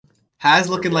Has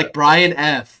looking like Brian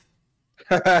F.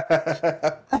 Oh,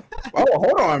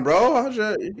 hold on, bro.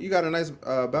 You got a nice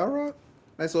Balrog?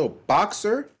 Nice little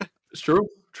boxer. It's true.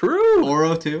 True.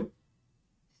 Oro too.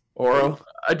 Oro.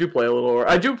 I do play a little Oro.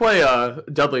 I do play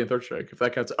Dudley and Third Strike, if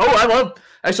that counts. Oh,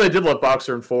 I did love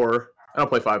Boxer in 4. I don't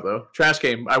play 5 though. Trash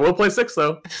game. I will play 6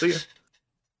 though. See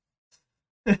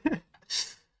ya.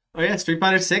 Oh yeah, Street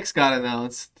Fighter 6 got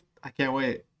announced. I can't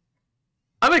wait.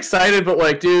 I'm excited, but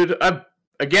like, dude, I've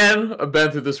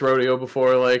been through this rodeo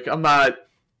before. Like, I'm not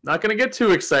gonna get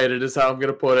too excited. Is how I'm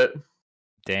gonna put it.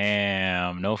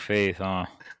 Damn, no faith, huh?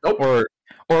 Nope.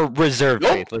 Or reserved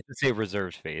Nope. faith. Let's just say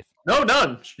reserved faith. No,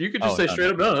 none. You could just say none.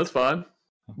 straight up none. That's fine.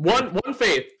 One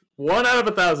faith. 1 out of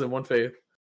 1,000. 1 faith.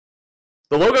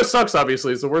 The logo sucks.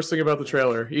 Obviously, it's the worst thing about the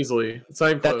trailer. Easily, it's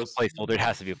not even close. That's a placeholder. It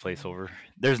has to be a placeholder.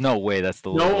 There's no way that's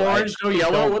the No logo. orange, no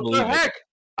yellow. What the heck?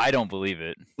 I don't believe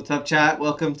it. What's up, chat?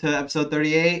 Welcome to episode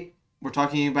 38. We're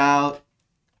talking about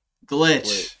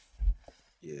Glitch.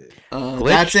 Yeah. Glitch,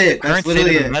 That's it. Current That's literally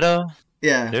state of it. the meta.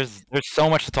 Yeah. There's so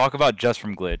much to talk about just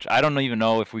from Glitch. I don't even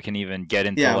know if we can even get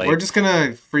into We're just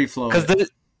gonna free flow. because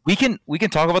we can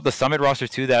talk about the Summit roster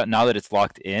too. That now that it's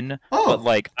locked in. But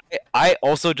like I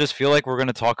also just feel like we're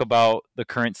gonna talk about the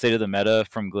current state of the meta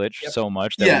from Glitch so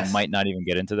much that we might not even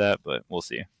get into that. But we'll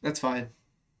see. That's fine.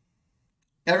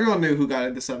 Everyone knew who got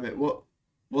into Summit.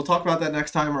 We'll talk about that next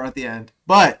time or at the end.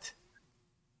 But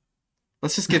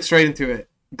let's just get straight into it.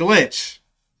 Glitch.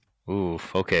 Ooh,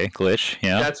 okay, Glitch.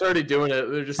 Yeah. That's already doing it.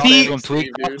 They're just Steve,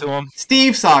 Talk to him.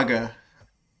 Steve Saga.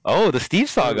 Oh, the Steve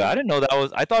Saga. I didn't know that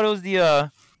was. I thought it was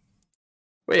the.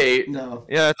 Wait. No.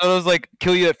 Yeah, I thought it was like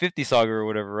kill you at 50 Saga or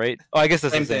whatever, right? Oh, I guess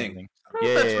that's Same the same thing. thing.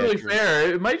 Yeah, that's really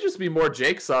fair. It might just be more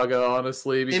Jake Saga,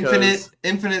 honestly, because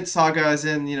Infinite Saga as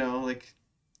in, like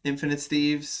Infinite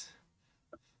Steves.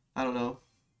 I don't know.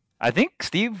 I think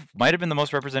Steve might have been the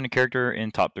most represented character in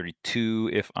top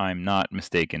 32, if I'm not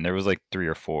mistaken. There was like 3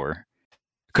 or 4.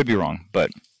 Could be wrong,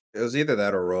 but It was either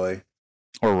that or Roy.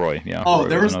 or Roy, yeah. Oh, Roy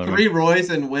there was another 3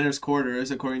 Roys in Winner's Quarters,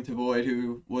 according to Void,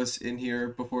 who was in here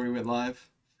before we went live.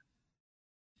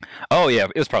 one. Oh yeah,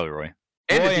 it was probably Roy.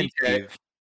 And Roy a and DK. Steve.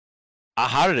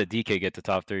 How did a DK get to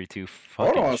top 32? Hold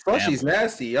Fucking on, Slushy's shambles.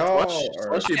 nasty, y'all.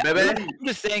 Slushy, baby. I'm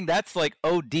just saying that's like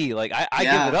OD. Like I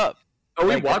Yeah. give it up. Oh,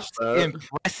 we Like, watched that's that.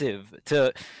 impressive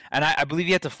and I believe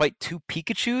you had to fight 2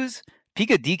 Pikachus.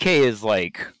 Pika DK is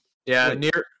like Yeah,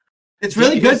 near It's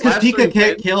really good His because last Pika 3 can't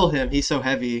wins- kill him. He's so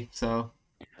heavy, so...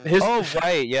 his. oh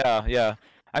right, yeah.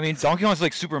 I mean Donkey Kong's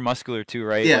like super muscular too,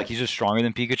 right? Yeah. Like he's just stronger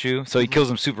than Pikachu, so he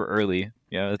kills him super early.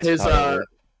 Yeah, that's His how it works.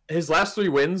 his last 3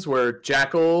 wins were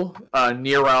Jackal,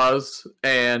 Niraz,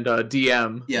 and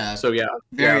DM. Yeah. So yeah,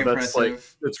 Very that's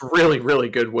impressive. it's really really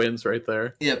good wins right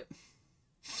there. Yep.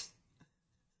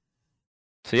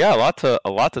 So yeah, a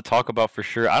lot to talk about for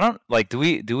sure. I don't like. Do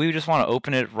we just want to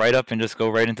open it right up and just go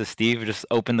right into Steve? Just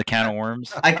open the can of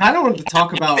worms. I kind of wanted to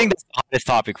talk I about... think that's the hottest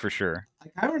topic for sure. I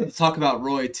kind of wanted to talk about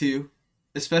Roy, too.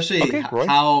 Especially Okay, Roy.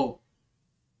 how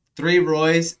 3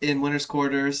 Roys in Winner's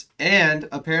Quarters, and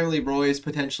apparently Roy is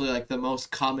potentially like the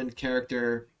most common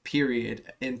character,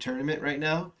 period, in tournament right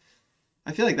now.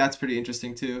 I feel like that's pretty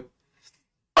interesting, too.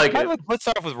 Like Let's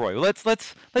start off with Roy.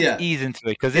 Let's Yeah. ease into it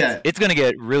because Yeah. it's gonna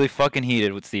get really fucking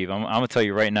heated with Steve. I'm gonna tell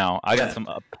you right now. I got Yeah. some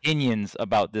opinions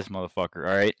about this motherfucker.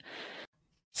 All right.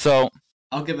 So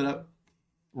I'll give it up.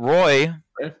 Roy,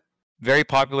 Okay. very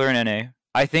popular in NA.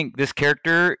 I think this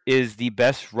character is the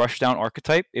best rushdown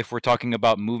archetype if we're talking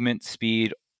about movement,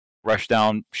 speed,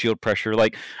 rushdown, shield pressure.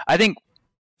 Like I think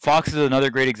Fox is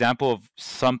another great example of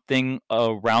something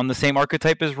around the same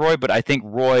archetype as Roy, but I think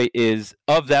Roy is,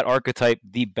 of that archetype,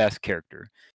 the best character.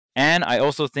 And I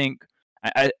also think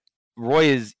Roy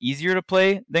is easier to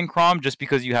play than Chrom just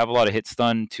because you have a lot of hit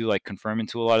stun to like confirm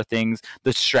into a lot of things.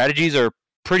 The strategies are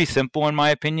pretty simple in my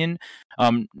opinion.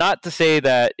 Not to say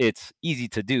that it's easy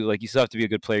to do. Like you still have to be a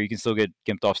good player. You can still get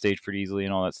gimped off stage pretty easily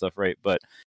and all that stuff, right? But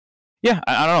yeah,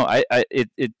 I don't know.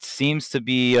 It seems to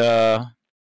be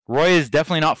Roy is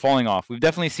definitely not falling off. We've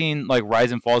definitely seen like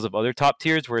rise and falls of other top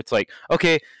tiers where it's like,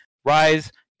 okay,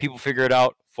 rise, people figure it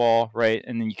out, fall, right?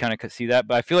 And then you kind of see that.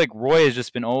 But I feel like Roy has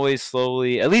just been always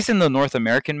slowly, at least in the North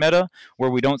American meta, where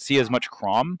we don't see as much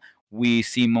Chrom, we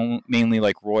see mainly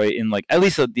like Roy in like at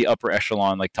least the upper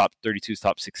echelon, like top 32s,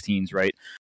 top 16s, right?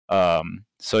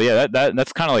 So yeah,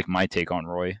 that's kind of like my take on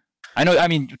Roy. I know, I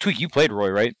mean, Tweek, you played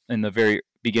Roy, right? In the very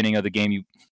beginning of the game, you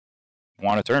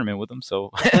won a tournament with him,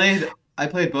 so... I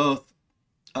played both.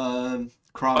 Chrom.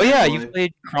 Oh yeah, you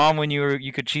played Chrom when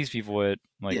you could cheese people at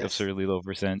like Yes. absurdly low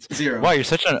percents. 0. Wow, you're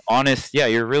such an honest. Yeah,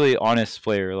 you're a really honest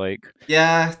player. Like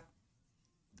Yeah. so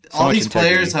All much these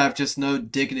integrity. players have just no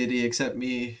dignity except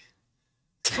me.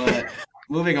 But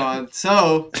moving on.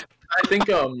 So I think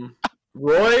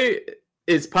Roy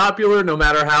is popular no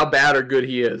matter how bad or good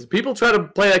he is. People try to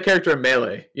play that character in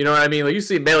Melee. You know what I mean? Like you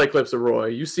see Melee clips of Roy.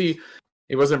 You see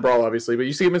he wasn't in Brawl obviously, but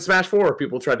you see him in Smash 4.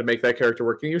 People tried to make that character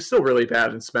work, and he was still really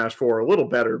bad in Smash 4. A little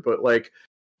better, but like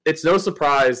it's no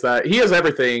surprise that he has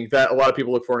everything that a lot of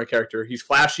people look for in a character. He's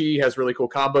flashy, he has really cool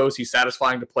combos, he's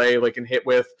satisfying to play, like and hit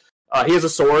with. He has a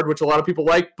sword, which a lot of people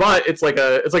like, but it's like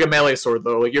a melee sword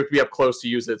though. Like you have to be up close to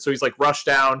use it. So he's like rush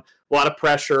down, a lot of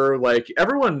pressure. Like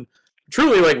everyone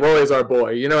truly like Roy is our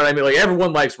boy. You know what I mean? Like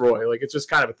everyone likes Roy. Like it's just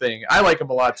kind of a thing. I like him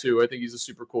a lot too. I think he's a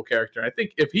super cool character. I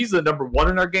think if he's the number one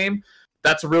in our game,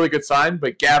 that's a really good sign.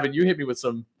 But Gavin, you hit me with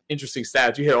some interesting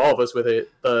stats. You hit all of us with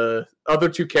it. The other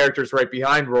two characters right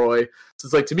behind Roy. So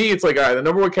it's like to me, it's like all right, the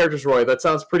number one character is Roy. That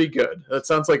sounds pretty good. That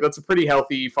sounds like that's a pretty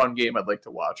healthy, fun game I'd like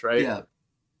to watch, right? yeah,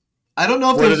 I don't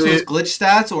know if this was glitch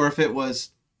stats or if it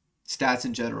was stats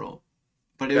in general,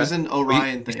 but it was an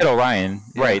Orion thing. You said Orion,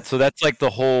 Yeah. right? So that's like the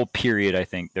whole period. I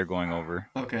think they're going over.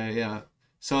 Okay, yeah.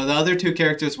 So the other two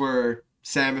characters were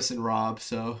Samus and Rob.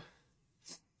 So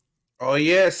Oh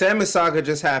yeah, Samus Saga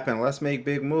just happened. Let's make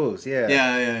big moves. Yeah.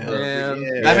 yeah.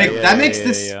 Man. That makes yeah,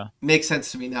 this yeah. make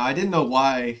sense to me now. I didn't know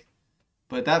why,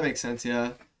 but that makes sense.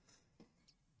 Yeah.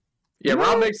 Yeah,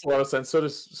 Rob makes a lot of sense. So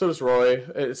does Roy.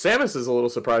 Samus is a little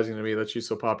surprising to me that she's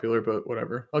so popular, but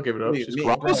whatever. I'll give it up. She's cool.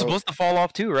 Rob was supposed to fall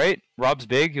off too, right? Rob's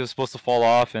big. He was supposed to fall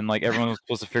off, and like everyone was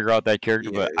supposed to figure out that character.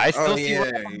 Yeah. But I still see.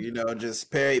 you know,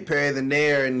 just parry the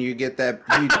nair, and you get that.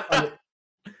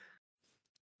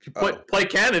 If you play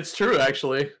Ken, it's true,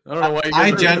 actually. I don't know why you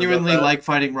I guys are genuinely about that. like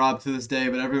fighting Rob to this day,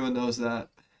 but everyone knows that.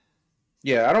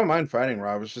 Yeah, I don't mind fighting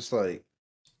Rob. It's just like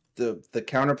the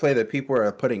counterplay that people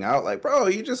are putting out. Like, bro,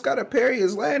 you just gotta parry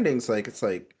his landings. Like, it's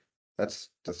like that's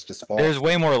just false. There's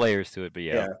way more layers to it, but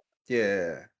yeah.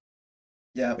 Yeah.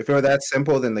 Yeah. If it were that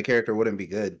simple, then the character wouldn't be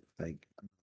good. Like,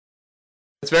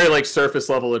 It's very like surface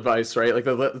level advice, right? Like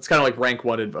it's kind of like rank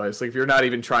 1 advice. Like if you're not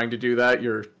even trying to do that,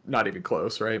 you're not even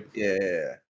close, right?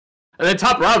 yeah. And then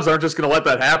top Robs aren't just going to let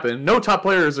that happen. No top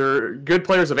players or good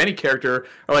players of any character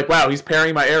are like, wow, he's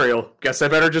parrying my aerial. Guess I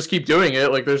better just keep doing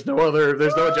it. Like there's no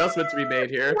adjustment to be made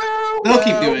here. They'll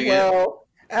keep doing it.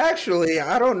 Actually,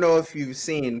 I don't know if you've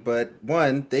seen, but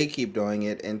one, they keep doing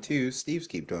it, and two, Steve's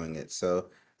keep doing it. So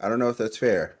I don't know if that's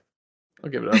fair. I'll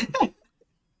give it up.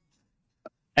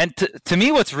 And to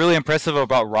me, what's really impressive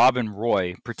about Rob and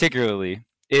Roy, particularly,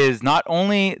 is not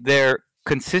only their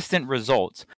consistent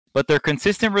results, but their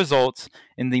consistent results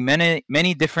in the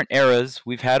many different eras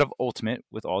we've had of Ultimate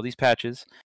with all these patches,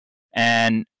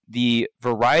 and the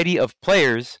variety of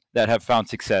players that have found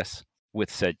success with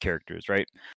said characters, right?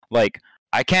 Like,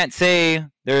 I can't say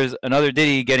there's another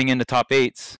Diddy getting into top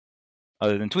 8s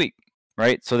other than Tweek,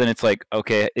 right? So then it's like,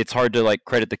 okay, it's hard to like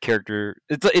credit the character.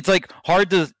 It's like hard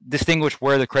to distinguish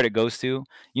where the credit goes to.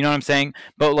 You know what I'm saying?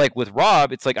 But like with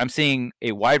Rob, it's like I'm seeing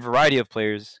a wide variety of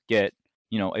players get,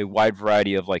 you know, a wide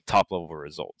variety of like top level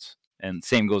results. And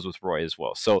same goes with Roy as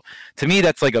well. So to me,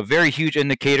 that's like a very huge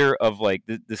indicator of like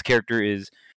this character is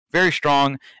very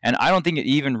strong. And I don't think it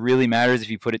even really matters if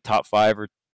you put it top 5 or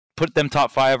put them top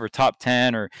 5 or top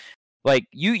 10 or like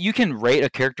you can rate a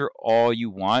character all you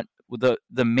want.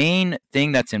 The main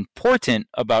thing that's important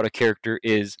about a character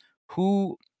is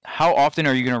how often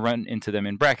are you going to run into them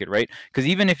in bracket, right? Because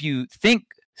even if you think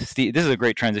Steve, this is a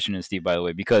great transition to Steve, by the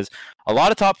way, because a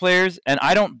lot of top players, and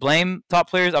I don't blame top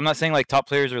players. I'm not saying like top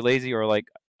players are lazy or like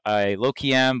I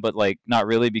low-key am, but like not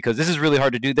really, because this is really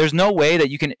hard to do. There's no way that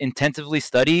you can intensively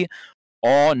study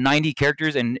all 90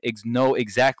 characters and know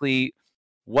exactly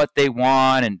what they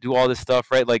want and do all this stuff,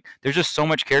 right? Like there's just so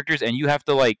much characters, and you have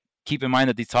to like keep in mind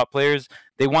that these top players,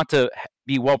 they want to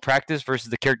be well practiced versus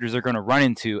the characters they're going to run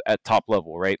into at top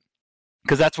level, right?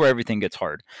 Because that's where everything gets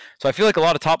hard. So I feel like a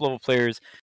lot of top level players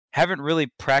haven't really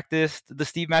practiced the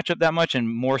Steve matchup that much, and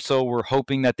more so we're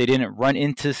hoping that they didn't run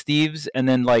into Steve's and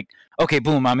then like, okay,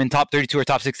 boom, I'm in top 32 or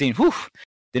top 16. Whew,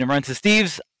 didn't run into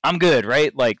Steve's, I'm good,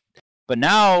 right? Like, but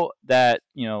now that,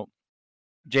 you know,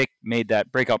 Jake made that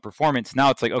breakout performance,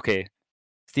 now it's like, okay,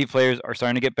 Steve players are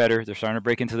starting to get better. They're starting to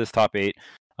break into this top 8.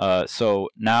 So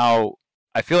now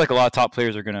I feel like a lot of top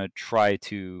players are going to try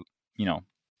to, you know,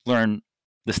 learn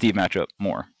the Steve matchup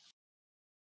more.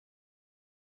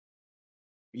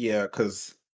 Yeah,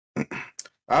 because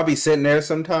I'll be sitting there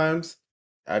sometimes.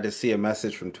 I just see a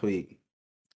message from Tweek.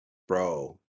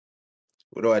 Bro,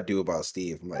 what do I do about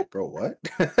Steve? I'm like, bro, what?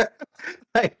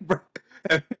 Like, bro,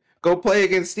 go play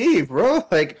against Steve, bro.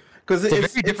 Like, because it's a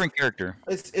very different character.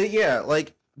 Yeah,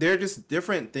 like there are just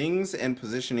different things and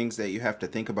positionings that you have to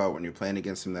think about when you're playing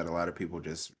against him that a lot of people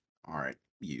just aren't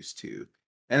used to.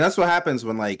 And that's what happens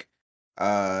when like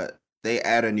they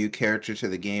add a new character to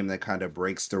the game that kind of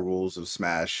breaks the rules of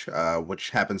Smash,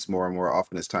 which happens more and more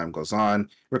often as time goes on.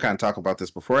 We're kind of talking about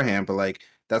this beforehand, but like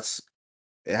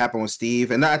it happened with Steve,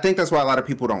 and I think that's why a lot of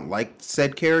people don't like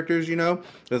said characters.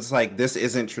 It's like, this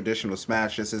isn't traditional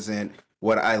Smash. This isn't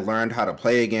what I learned how to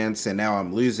play against, and now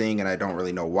I'm losing, and I don't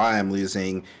really know why I'm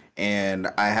losing, and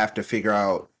I have to figure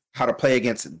out how to play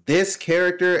against this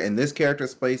character and this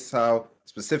character's play style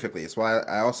specifically. It's why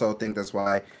I also think that's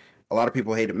why a lot of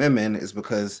people hated Min Min, is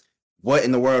because what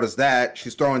in the world is that?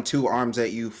 She's throwing 2 arms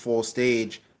at you full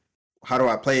stage. How do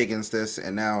I play against this?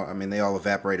 And now, I mean, they all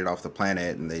evaporated off the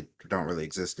planet and they don't really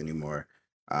exist anymore.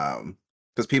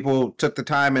 Because people took the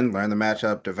time and learned the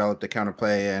matchup, developed the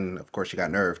counterplay, and of course, you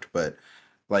got nerfed. But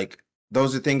like,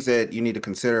 those are things that you need to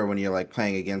consider when you're like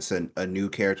playing against a new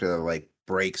character that like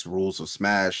breaks rules of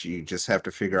Smash. You just have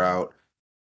to figure out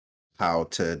how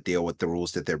to deal with the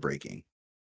rules that they're breaking.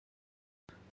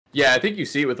 Yeah, I think you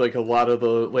see it with like a lot of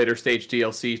the later stage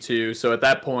DLC too. So at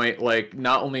that point, like,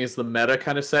 not only is the meta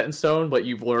kind of set in stone, but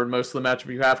you've learned most of the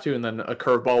matchup you have to, and then a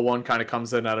curveball one kind of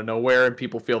comes in out of nowhere, and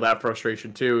people feel that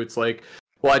frustration too. It's like,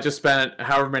 well, I just spent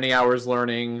however many hours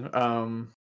learning, I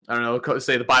don't know,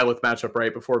 say the Byleth matchup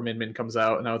right before Min Min comes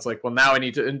out, and now it's like, well, now I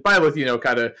need to. And Byleth,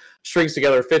 kind of strings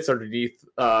together, fits underneath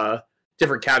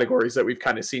different categories that we've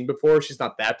kind of seen before. She's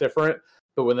not that different.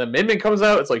 But when the Min Min comes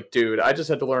out, it's like, dude, I just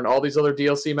had to learn all these other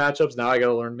DLC matchups. Now I got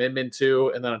to learn Min Min too.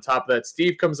 And then on top of that,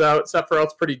 Steve comes out.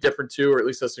 Sephiroth's pretty different too, or at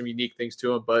least has some unique things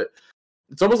to him. But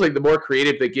it's almost like the more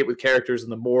creative they get with characters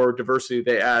and the more diversity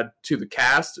they add to the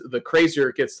cast, the crazier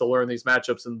it gets to learn these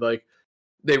matchups. And like,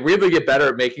 they really get better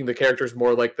at making the characters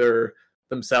more like their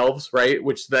themselves, right?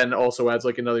 Which then also adds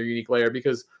like another unique layer,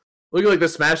 because look at like the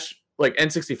Smash like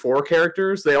N64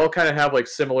 characters, they all kind of have like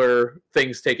similar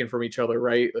things taken from each other,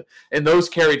 right? And those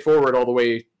carried forward all the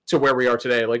way to where we are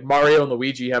today. Like Mario and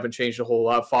Luigi haven't changed a whole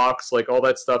lot. Fox, like all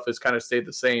that stuff has kind of stayed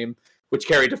the same, which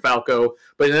carried to Falco.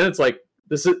 But then it's like,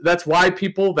 that's why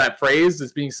that phrase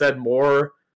is being said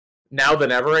more now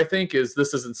than ever, I think, is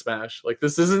this isn't Smash. Like,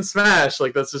 this isn't Smash.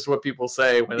 Like, that's just what people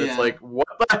say when it's like, what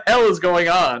the hell is going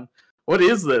on? What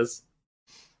is this?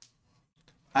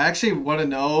 I actually want to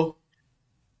know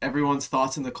everyone's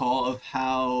thoughts in the call of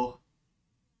how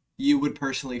you would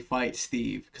personally fight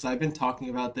Steve, because I've been talking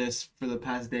about this for the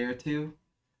past day or two,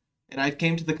 and I've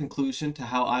came to the conclusion to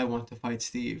how I want to fight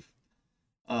Steve.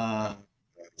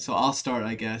 So I'll start,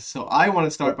 I guess. So I want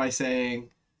to start by saying,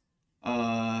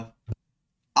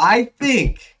 I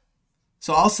think,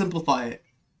 so I'll simplify it.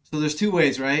 So there's 2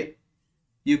 ways, right?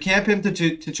 You camp him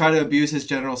to try to abuse his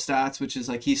general stats, which is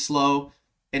like he's slow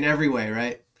in every way,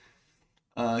 right?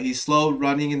 He's slow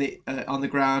running in the on the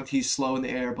ground. He's slow in the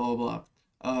air. Blah blah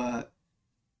blah.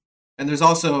 And there's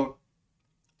also,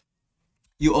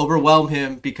 you overwhelm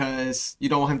him because you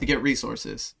don't want him to get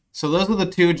resources. So those are the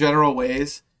 2 general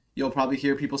ways you'll probably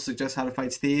hear people suggest how to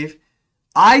fight Steve.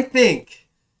 I think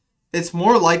it's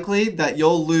more likely that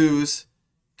you'll lose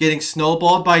getting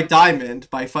snowballed by Diamond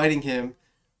by fighting him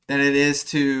than it is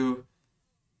to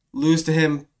lose to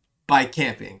him by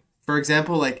camping. For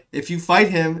example, like, if you fight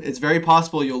him, it's very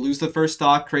possible you'll lose the first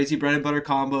stock, crazy bread and butter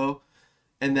combo,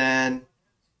 and then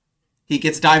he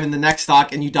gets Diamond the next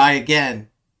stock and you die again.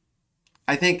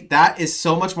 I think that is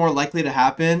so much more likely to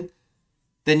happen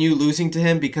than you losing to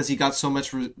him because he got so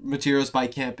much materials by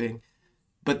camping.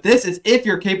 But this is if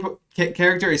your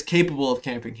character is capable of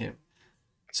camping him.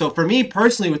 So for me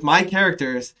personally, with my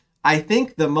characters, I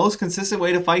think the most consistent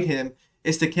way to fight him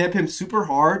is to camp him super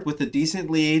hard with a decent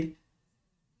lead,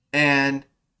 and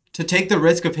to take the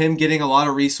risk of him getting a lot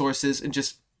of resources and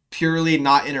just purely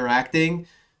not interacting,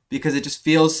 because it just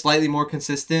feels slightly more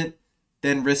consistent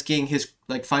than risking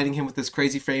fighting him with this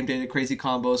crazy frame data, crazy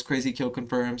combos, crazy kill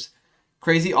confirms,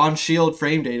 crazy on shield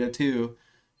frame data too,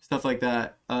 stuff like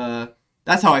that.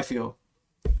 That's how I feel.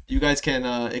 You guys can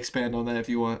expand on that if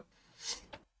you want.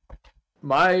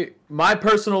 My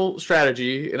personal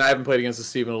strategy, and I haven't played against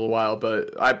Steve in a little while,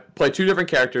 but I play 2 different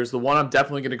characters. The one I'm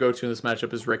definitely going to go to in this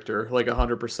matchup is Richter, like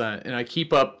 100%. And I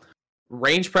keep up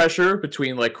range pressure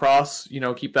between like cross,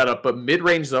 keep that up. But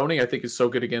mid-range zoning, I think, is so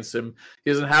good against him.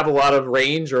 He doesn't have a lot of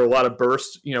range or a lot of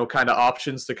burst, kind of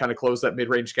options to kind of close that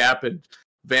mid-range gap. And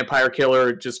Vampire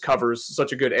Killer just covers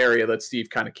such a good area that Steve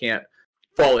kind of can't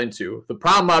fall into. The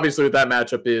problem, obviously, with that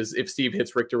matchup is if Steve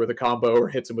hits Richter with a combo or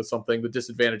hits him with something, the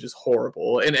disadvantage is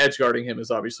horrible, and edge guarding him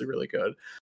is obviously really good.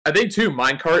 I think, too,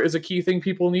 minecart is a key thing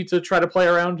people need to try to play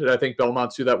around, and I think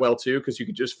Belmonts do that well, too, because you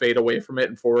can just fade away from it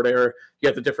and forward air. You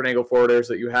get the different angle forward airs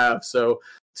that you have. So,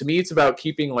 to me, it's about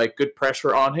keeping, like, good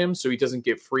pressure on him so he doesn't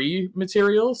get free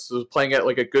materials, so playing at,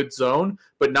 like, a good zone,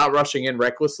 but not rushing in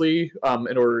recklessly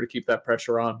in order to keep that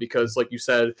pressure on, because, like you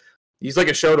said, he's like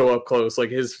a Shoto up close. Like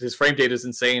his frame data is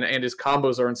insane, and his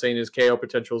combos are insane. His KO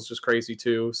potential is just crazy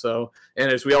too. So, and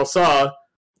as we all saw,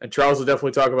 and Charles will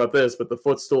definitely talk about this, but the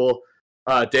footstool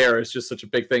dare is just such a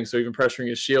big thing. So even pressuring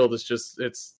his shield is just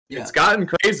it's gotten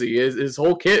crazy. His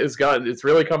whole kit it's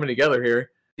really coming together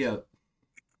here. Yeah.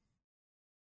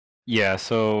 Yeah.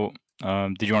 So,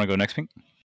 did you want to go next, Pink?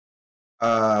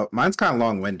 Mine's kind of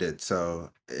long-winded, so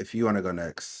if you want to go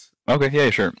next. Okay. Yeah.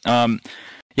 Sure.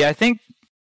 Yeah. I think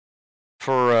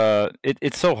for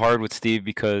it's so hard with Steve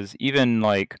because even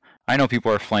like I know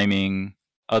people are flaming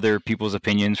other people's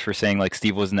opinions for saying like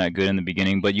Steve wasn't that good in the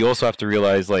beginning, but you also have to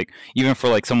realize like even for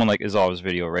like someone like Izal's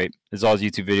video, right? Izal's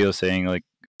YouTube video saying like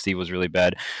Steve was really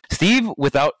bad. Steve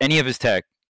without any of his tech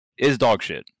is dog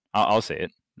shit. I'll say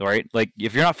it. Right? Like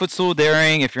if you're not footstool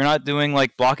daring, if you're not doing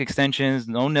like block extensions,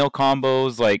 no nil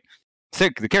combos, like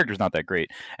sick, the character's not that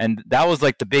great. And that was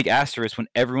like the big asterisk when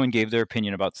everyone gave their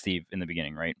opinion about Steve in the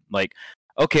beginning, right? Like,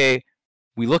 okay,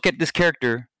 we look at this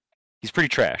character, he's pretty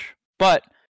trash. But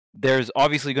there's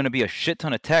obviously going to be a shit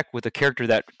ton of tech with a character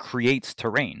that creates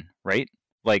terrain, right?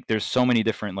 Like there's so many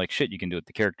different like shit you can do with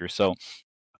the character. So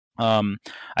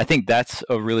I think that's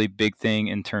a really big thing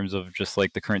in terms of just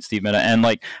like the current Steve meta and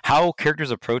like how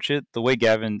characters approach it. The way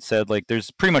Gavin said, like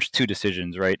there's pretty much two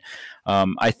decisions, right?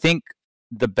 I think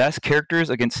the best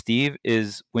characters against Steve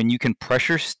is when you can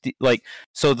pressure like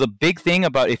so the big thing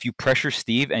about if you pressure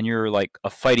Steve and you're like a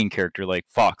fighting character like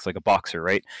Fox, like a boxer,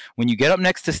 right? When you get up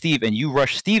next to Steve and you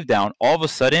rush Steve down, all of a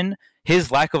sudden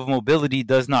his lack of mobility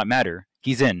does not matter.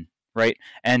 He's in, right?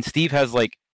 And Steve has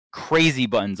like crazy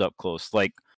buttons up close,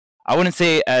 like I wouldn't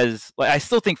say as like I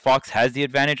still think Fox has the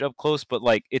advantage up close, but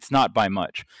like it's not by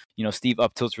much. You know, Steve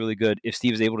up tilt's really good. If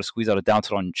Steve is able to squeeze out a down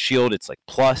tilt on shield, it's like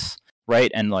plus,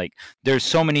 right? And like there's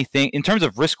so many things in terms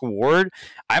of risk reward.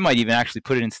 I might even actually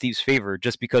put it in Steve's favor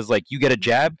just because like you get a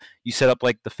jab, you set up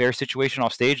like the fair situation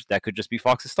off stage, that could just be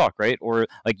Fox's stock, right? Or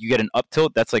like you get an up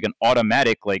tilt, that's like an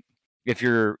automatic, like if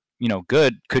you're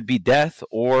good, could be death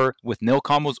or with nil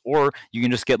combos, or you can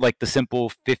just get like the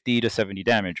simple 50 to 70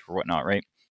 damage or whatnot, right?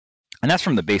 And that's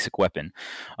from the basic weapon.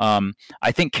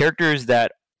 I think characters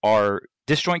that are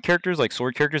disjoint characters, like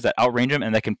sword characters that outrange him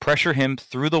and that can pressure him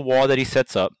through the wall that he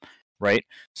sets up, right?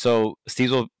 So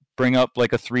Steve will bring up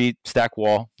like a 3-stack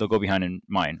wall. They'll go behind in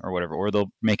mine or whatever, or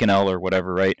they'll make an L or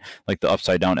whatever, right? Like the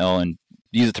upside down L and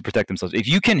use it to protect themselves. If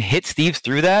you can hit Steve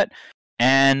through that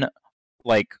and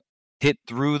like hit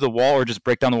through the wall or just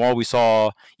break down the wall, we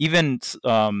saw even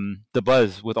the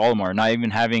Buzz with Olimar not even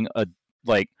having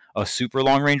a super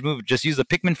long range move, just use the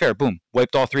Pikmin Fair, boom,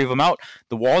 wiped all 3 of them out.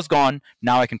 The wall's gone.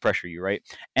 Now I can pressure you, right?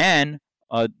 And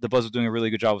the Buzz was doing a really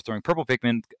good job of throwing purple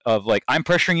Pikmin of like, I'm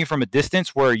pressuring you from a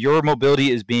distance where your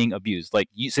mobility is being abused. Like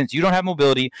since you don't have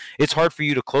mobility, it's hard for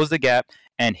you to close the gap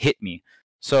and hit me.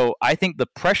 So I think the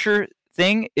pressure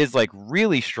thing is like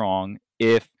really strong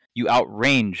if you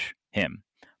outrange him.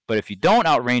 But if you don't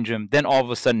outrange him, then all of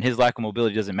a sudden his lack of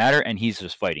mobility doesn't matter and he's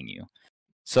just fighting you.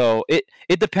 So it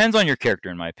depends on your character,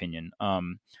 in my opinion.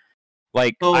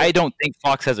 I don't think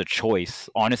Fox has a choice,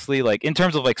 honestly. Like in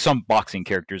terms of like some boxing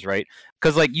characters, right?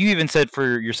 Because like you even said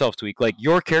for yourself, Tweek, like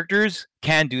your characters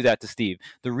can do that to Steve.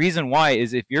 The reason why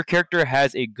is if your character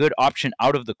has a good option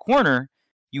out of the corner,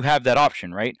 you have that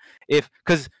option, right?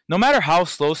 Because no matter how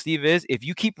slow Steve is, if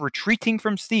you keep retreating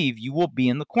from Steve, you will be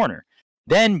in the corner.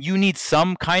 Then you need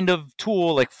some kind of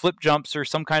tool like flip jumps or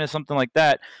some kind of something like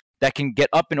that can get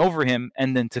up and over him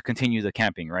and then to continue the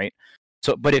camping, right?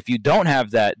 So, but if you don't have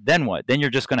that, then what? Then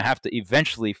you're just going to have to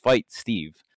eventually fight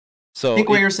Steve. So I think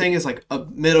what you're saying is like a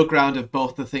middle ground of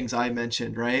both the things I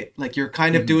mentioned, right? Like you're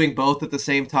kind of doing both at the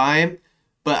same time,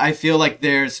 but I feel like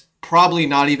there's probably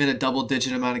not even a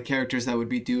double-digit amount of characters that would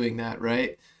be doing that,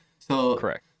 right? So,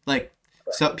 correct. Like,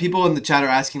 so people in the chat are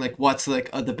asking like, what's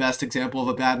like the best example of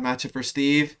a bad matchup for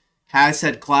Steve? Has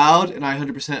said Cloud, and I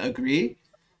 100% agree,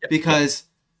 because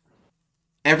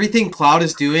everything Cloud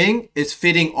is doing is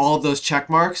fitting all of those check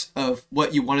marks of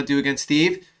what you want to do against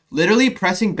Steve. Literally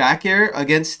pressing back air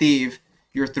against Steve,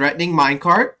 you're threatening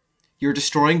minecart, you're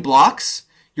destroying blocks,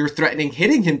 you're threatening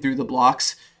hitting him through the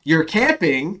blocks, you're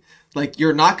camping, like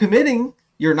you're not committing,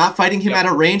 you're not fighting him at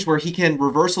a range where he can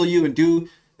reversal you and do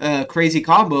a crazy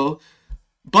combo,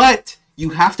 but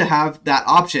you have to have that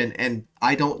option, and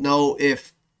I don't know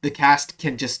if the cast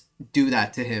can just do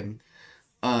that to him.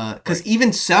 Because even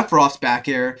Sephiroth's back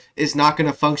air is not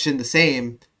going to function the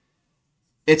same.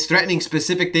 It's threatening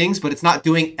specific things, but it's not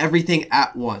doing everything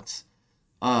at once.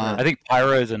 I think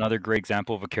Pyra is another great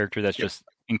example of a character that's just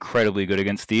incredibly good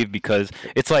against Steve, because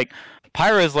it's like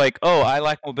Pyra is like, oh, I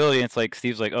lack mobility, and it's like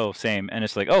Steve's like, oh, same, and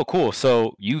it's like, oh, cool,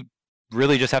 so you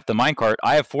really just have to minecart.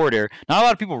 I have forward air. Not a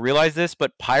lot of people realize this,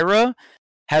 but Pyra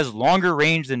has longer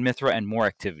range than Mithra and more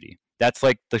activity. That's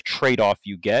like the trade-off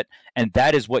you get, and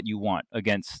that is what you want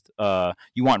against.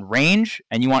 You want range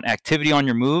and you want activity on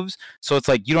your moves. So it's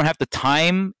like you don't have to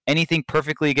time anything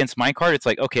perfectly against minecart. It's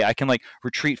like, okay, I can like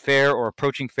retreat fair or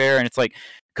approaching fair, and it's like,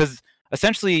 because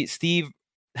essentially Steve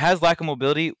has lack of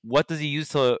mobility. What does he use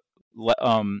to, what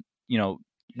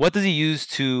does he use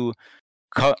to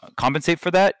compensate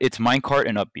for that? It's minecart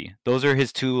and up B. Those are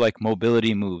his two like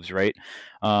mobility moves, right?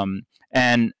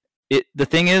 And the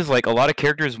thing is, like, a lot of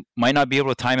characters might not be able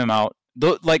to time him out.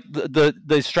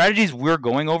 The strategies we're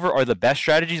going over are the best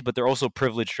strategies, but they're also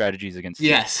privileged strategies against Steve.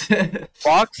 Yes.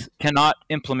 Fox cannot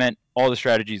implement all the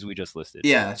strategies we just listed.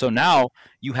 Yeah. So now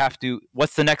you have to,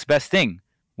 what's the next best thing?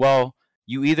 Well,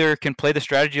 you either can play the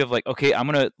strategy of like, okay, I'm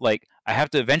gonna like, I have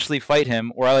to eventually fight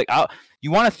him, or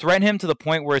you want to threaten him to the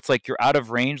point where it's like you're out of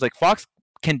range. Like Fox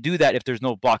can do that if there's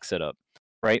no block set up,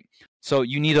 right? So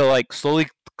you need to like slowly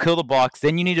kill the blocks.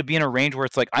 Then you need to be in a range where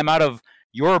it's like I'm out of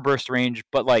your burst range,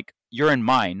 but like you're in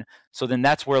mine. So then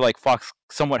that's where like Fox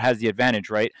somewhat has the advantage,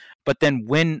 right? But then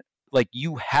when like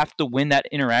you have to win that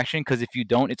interaction, because if you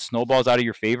don't, it snowballs out of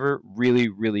your favor really,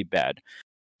 really bad.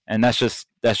 And that's just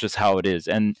how it is.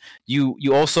 And you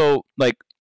also like,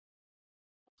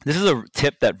 this is a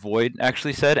tip that Void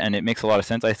actually said, and it makes a lot of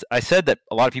sense. I said that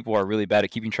a lot of people are really bad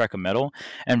at keeping track of metal,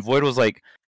 and Void was like,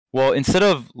 well, instead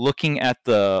of looking at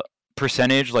the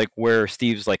percentage, like where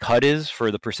Steve's like HUD is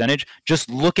for the percentage, just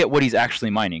look at what he's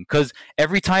actually mining. Because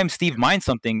every time Steve mines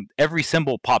something, every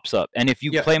symbol pops up. And if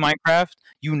you play Minecraft,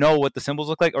 you know what the symbols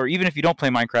look like. Or even if you don't play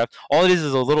Minecraft, all it is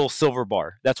a little silver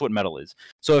bar. That's what metal is.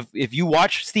 So if you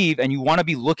watch Steve and you want to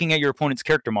be looking at your opponent's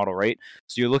character model, right?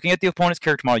 So you're looking at the opponent's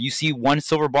character model, you see one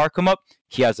silver bar come up,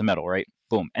 he has a medal, right?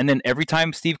 Boom. And then every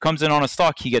time Steve comes in on a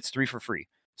stock, he gets 3 for free.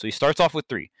 So he starts off with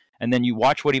 3. And then you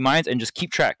watch what he mines and just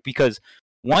keep track, because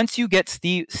once you get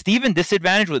Steve in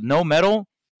disadvantage with no metal,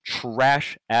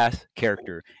 trash ass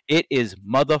character. It is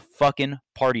motherfucking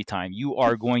party time. You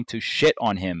are going to shit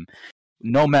on him.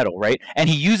 No metal, right? And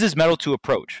he uses metal to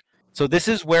approach. So this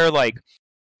is where like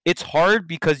it's hard,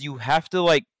 because you have to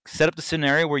like set up the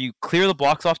scenario where you clear the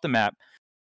blocks off the map.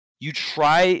 You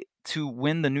try to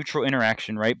win the neutral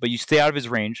interaction, right? But you stay out of his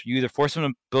range. You either force him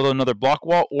to build another block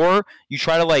wall, or you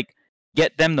try to like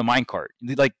get them the minecart.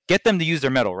 Like get them to use their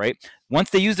metal, right? Once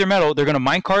they use their metal, they're gonna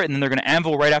minecart, and then they're gonna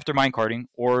anvil right after minecarting,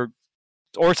 or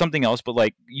something else. But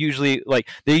like usually, like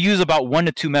they use about 1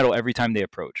 to 2 metal every time they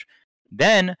approach.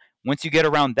 Then once you get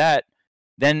around that,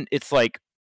 then it's like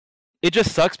it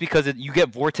just sucks, because you get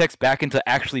Vortex back into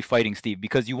actually fighting Steve,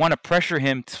 because you want to pressure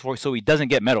him so he doesn't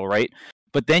get metal, right?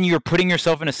 But then you're putting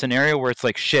yourself in a scenario where it's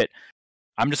like, shit,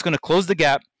 I'm just gonna close the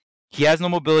gap. He has no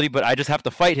mobility, but I just have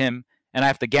to fight him. And I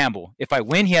have to gamble. If I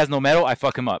win, he has no metal, I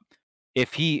fuck him up.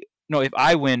 If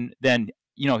I win, then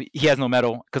he has no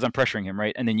metal because I'm pressuring him,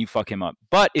 right? And then you fuck him up.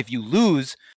 But if you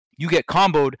lose, you get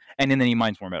comboed, and then he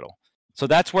mines more metal. So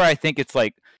that's where I think it's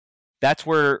like, that's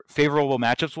where favorable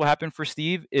matchups will happen for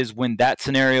Steve, is when that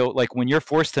scenario, like when you're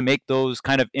forced to make those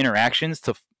kind of interactions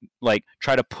to like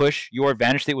try to push your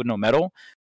advantage state with no metal,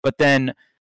 but then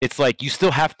it's like you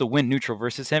still have to win neutral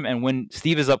versus him. And when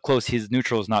Steve is up close, his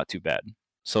neutral is not too bad.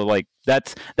 So like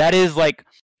that is like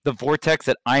the Vortex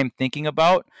that I'm thinking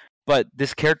about. But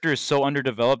this character is so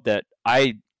underdeveloped that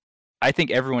I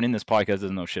think everyone in this podcast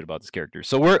doesn't know shit about this character.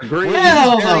 So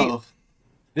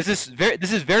this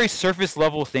is very surface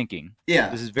level thinking. Yeah.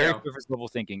 This is very surface level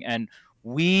thinking, and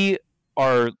we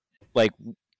are like,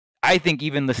 I think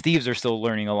even the Steves are still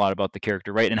learning a lot about the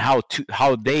character, right? And how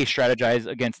they strategize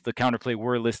against the counterplay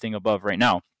we're listing above right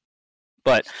now.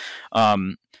 But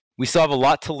we still have a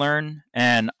lot to learn,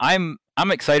 and I'm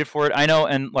excited for it. I know,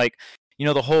 and like,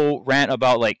 the whole rant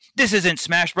about like, this isn't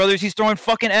Smash Brothers. He's throwing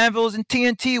fucking anvils and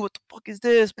TNT. What the fuck is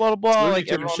this? Blah blah blah. Like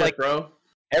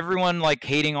everyone like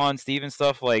hating on Steve and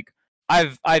stuff. Like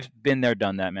I've been there,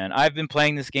 done that, man. I've been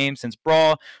playing this game since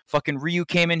Brawl. Fucking Ryu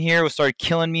came in here, started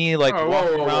killing me, like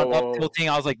walking around up tilting.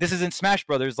 I was like, this isn't Smash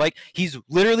Brothers. Like he's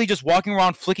literally just walking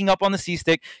around, flicking up on the C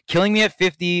stick, killing me at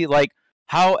 50. Like.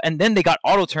 How, and then they got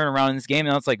auto turnaround in this game,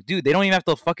 and I was like, dude, they don't even have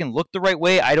to fucking look the right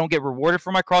way. I don't get rewarded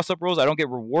for my cross up rolls. I don't get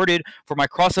rewarded for my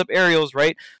cross up aerials,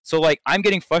 right? So like, I'm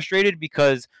getting frustrated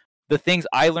because the things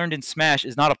I learned in Smash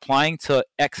is not applying to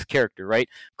X character, right?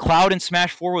 Cloud in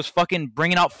Smash 4 was fucking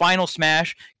bringing out Final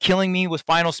Smash, killing me with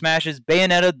Final Smashes.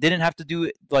 Bayonetta didn't have to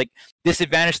do like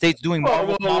disadvantage states doing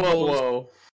Marvel combos.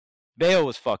 Bayo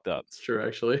was fucked up. It's true,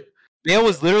 actually. Bayo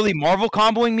was literally Marvel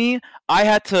comboing me. I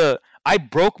had to I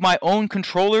broke my own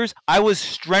controllers. I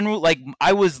was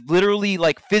I was literally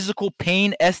like physical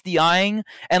pain SDIing,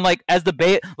 and like as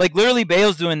the like literally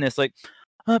Bale's doing this like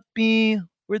up B,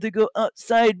 where'd they go?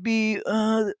 Side B.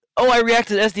 Oh, I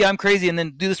reacted to SDI. I'm crazy, and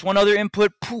then do this one other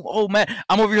input. Poof, oh man,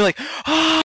 I'm over here like,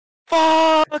 ah,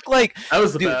 fuck, like That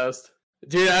was the dude, best.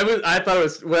 Dude, I thought it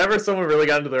was whenever someone really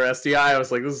got into their SDI, I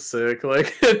was like, this is sick.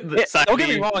 Like, don't get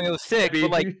me wrong, it was sick,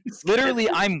 but like literally,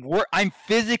 I'm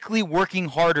physically working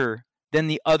harder than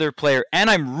the other player, and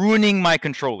I'm ruining my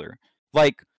controller.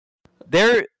 Like,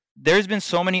 there's been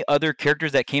so many other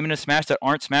characters that came into Smash that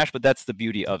aren't Smash, but that's the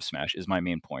beauty of Smash, is my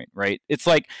main point, right? It's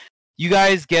like you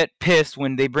guys get pissed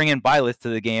when they bring in Byleth to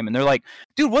the game, and they're like,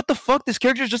 dude, what the fuck? This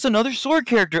character is just another sword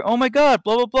character. Oh my god,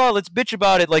 blah, blah, blah. Let's bitch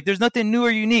about it. Like, there's nothing new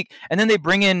or unique. And then they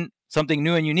bring in something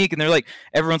new and unique, and they're like,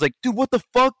 everyone's like, dude, what the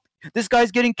fuck? This guy's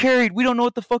getting carried. We don't know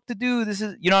what the fuck to do. This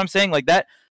is, you know what I'm saying? Like that.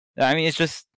 I mean, it's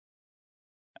just,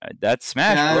 that's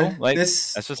Smash, bro. Like,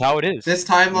 that's just how it is. This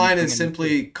timeline is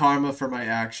simply karma for my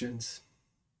actions.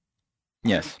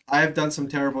 Yes. I have done some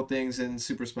terrible things in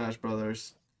Super Smash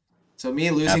Brothers. So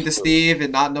me losing to Steve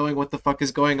and not knowing what the fuck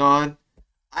is going on,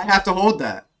 I have to hold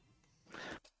that.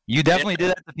 You definitely did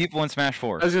that to people in Smash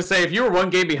 4. I was gonna say, if you were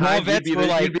one game behind, you'd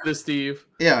be the Steve.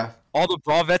 Yeah. All the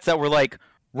Brawl vets that were like,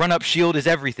 run up shield is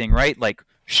everything, right? Like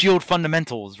shield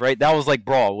fundamentals, right? That was like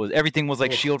Brawl. Everything was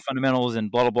like shield fundamentals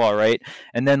and blah, blah, blah, right?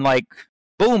 And then like,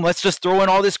 boom, let's just throw in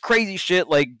all this crazy shit,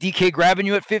 like DK grabbing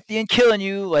you at 50 and killing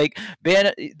you, like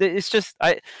ban. It's just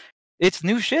it's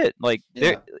new shit. Like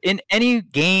in any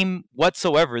game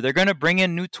whatsoever, they're gonna bring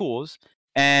in new tools,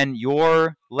 and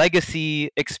your legacy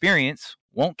experience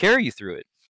won't carry you through it.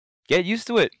 Get used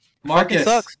to it. Marcus,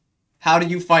 sucks. How do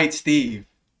you fight Steve?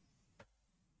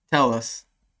 Tell us.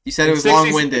 You said it was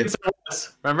long-winded.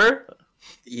 Remember?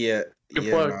 Yeah.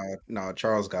 No,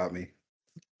 Charles got me.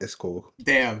 It's cool.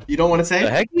 Damn, you don't want to say? The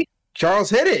heck?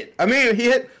 Charles hit it. I mean, he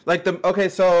hit like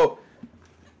so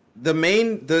the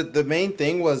main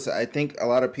thing was, I think a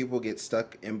lot of people get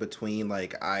stuck in between,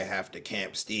 like, I have to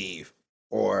camp Steve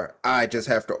or I just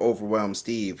have to overwhelm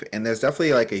Steve. And there's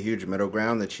definitely like a huge middle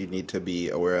ground that you need to be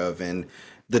aware of. And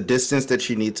the distance that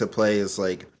you need to play is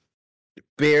like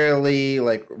barely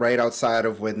like right outside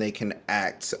of when they can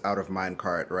act out of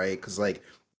minecart, right? Because like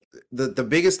the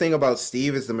biggest thing about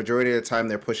Steve is the majority of the time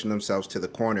they're pushing themselves to the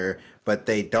corner, but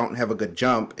they don't have a good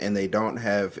jump and they don't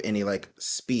have any like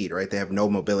speed, right? They have no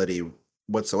mobility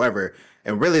whatsoever.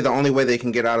 And really the only way they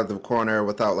can get out of the corner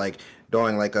without like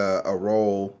doing like a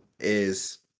roll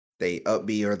is they up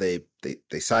B or they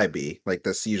side B. Like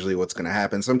that's usually what's going to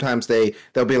happen. Sometimes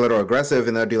they'll be a little aggressive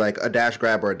and they'll do like a dash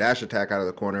grab or a dash attack out of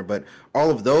the corner, but all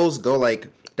of those go like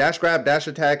dash grab, dash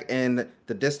attack, and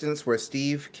the distance where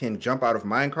Steve can jump out of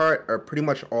minecart are pretty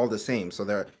much all the same.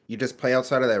 So you just play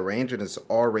outside of that range and it's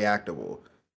all reactable.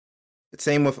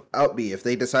 Same with up B. If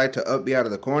they decide to up B out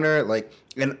of the corner, like,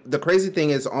 and the crazy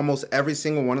thing is almost every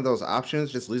single one of those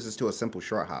options just loses to a simple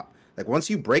short hop. Like once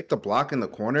you break the block in the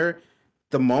corner,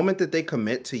 the moment that they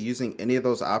commit to using any of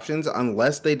those options,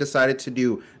 unless they decided to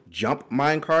do jump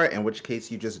minecart, in which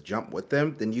case you just jump with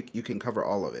them, then you can cover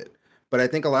all of it. But I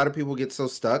think a lot of people get so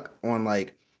stuck on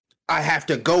like, I have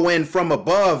to go in from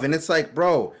above. And it's like,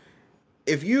 bro,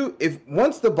 if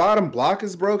once the bottom block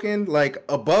is broken, like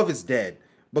above is dead.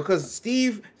 Because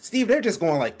Steve, they're just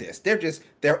going like this. They're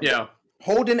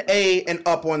holding A and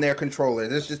up on their controller.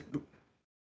 There's just,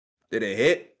 did it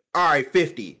hit? All right,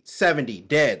 50, 70,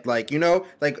 dead. Like, you know,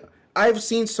 like I've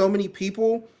seen so many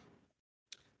people,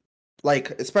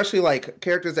 like especially like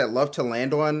characters that love to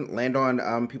land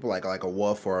on people like a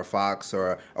wolf or a fox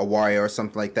or a warrior or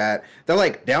something like that. They're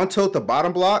like down tilt the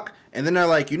bottom block, and then they're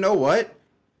like, you know what?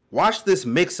 Watch this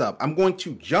mix up. I'm going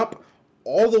to jump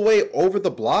all the way over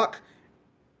the block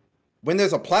when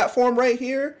there's a platform right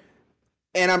here,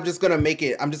 and I'm just gonna make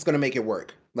it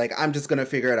work. Like I'm just gonna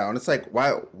figure it out. And it's like,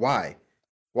 why?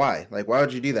 Like, why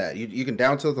would you do that? You can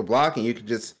down tilt the block and you can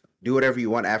just do whatever you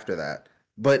want after that.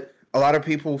 But a lot of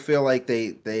people feel like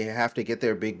they have to get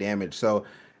their big damage. So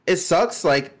it sucks.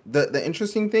 Like the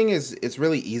interesting thing is it's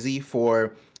really easy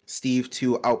for Steve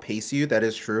to outpace you. That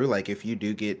is true. Like if you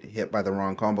do get hit by the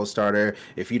wrong combo starter,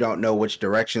 if you don't know which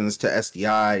directions to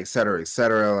SDI, et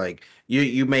cetera, like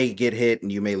you may get hit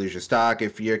and you may lose your stock.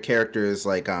 If your character is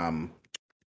like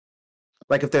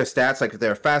if their stats, like if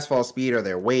they're fast fall speed or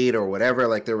their weight or whatever,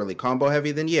 like they're really combo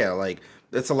heavy, then yeah, like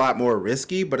it's a lot more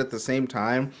risky. But at the same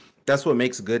time, that's what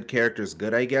makes good characters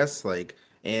good, I guess. Like,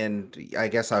 and I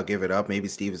guess I'll give it up. Maybe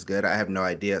Steve is good. I have no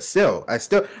idea. Still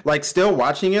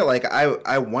watching it, like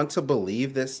I want to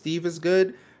believe that Steve is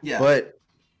good. Yeah. But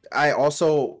I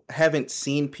also haven't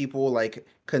seen people like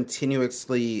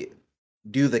continuously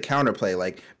do the counterplay.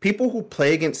 Like people who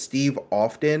play against Steve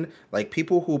often, like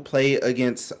people who play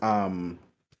against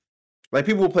like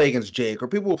people who play against Jake or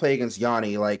people who play against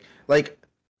Yanni, like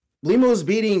Limo's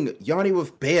beating Yanni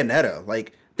with Bayonetta.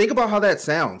 Like think about how that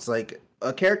sounds. Like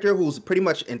a character who's pretty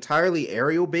much entirely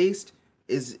aerial based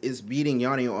is beating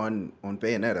Yanni on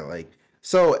Bayonetta. Like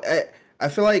so I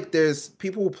feel like there's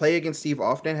people who play against Steve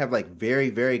often have like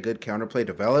very, very good counterplay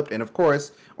developed. And of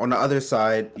course, on the other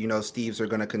side, you know, Steves are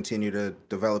going to continue to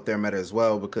develop their meta as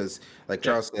well because, like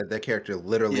Charles said, that character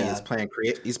literally is playing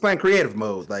he's playing creative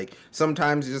mode. Like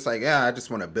sometimes he's just like, yeah, I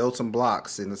just want to build some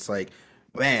blocks, and it's like,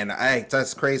 man,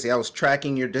 that's crazy. I was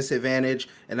tracking your disadvantage,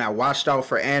 and I watched out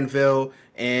for Anvil,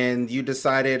 and you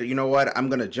decided, you know what, I'm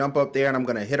gonna jump up there and I'm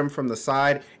gonna hit him from the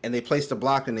side, and they placed a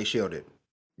block and they shielded.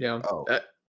 Yeah. Oh.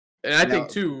 And I think,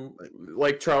 too,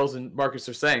 like Charles and Marcus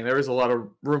are saying, there is a lot of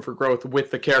room for growth with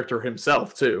the character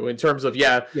himself, too, in terms of,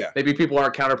 maybe people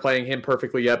aren't counterplaying him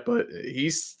perfectly yet, but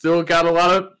he's still got a lot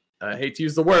of, I hate to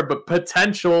use the word, but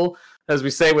potential, as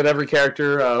we say with every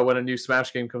character when a new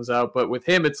Smash game comes out. But with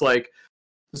him, it's like,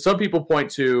 some people point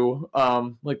to,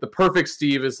 like, the perfect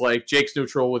Steve is like Jake's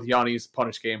neutral with Yanni's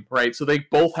punish game, right? So they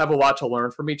both have a lot to learn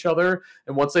from each other,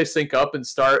 and once they sync up and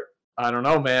start, I don't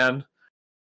know, man.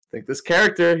 I think this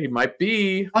character, he might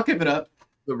be... I'll give it up.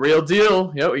 The real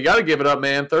deal. Yep, you got to give it up,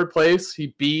 man. Third place.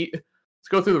 He beat... Let's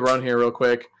go through the run here real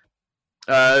quick.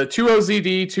 2-0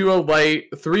 ZD, 2-0 Light,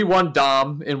 3-1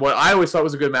 Dom, in what I always thought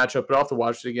was a good matchup, but I'll have to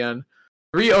watch it again.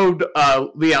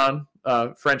 3-0 Leon,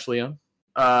 French Leon.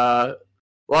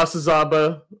 Lost to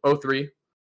Zaba, 0-3.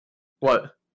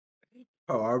 What?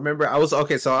 Oh, I remember. I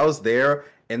was there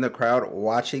in the crowd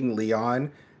watching Leon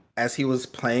as he was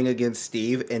playing against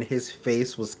Steve, and his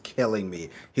face was killing me.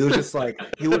 He was just like,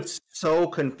 he was so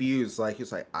confused. Like, he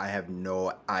was like, I have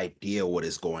no idea what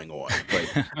is going on.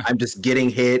 Like, I'm just getting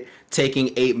hit,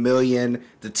 taking 8 million.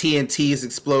 The TNT is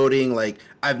exploding. Like,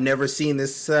 I've never seen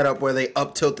this setup where they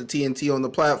up tilt the TNT on the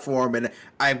platform, and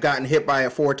I've gotten hit by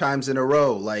it 4 times in a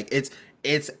row. Like,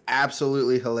 it's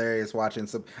absolutely hilarious watching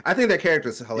some. I think that character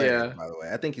is hilarious, by the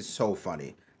way. I think he's so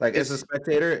funny. Like as a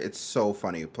spectator, it's so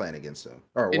funny playing against him.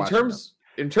 Or in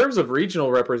terms of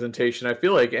regional representation, I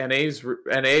feel like NA is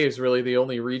really the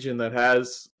only region that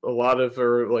has a lot of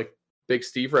like big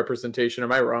Steve representation.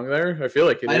 Am I wrong there? I feel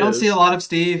like I don't see a lot of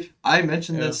Steve. I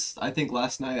mentioned this, I think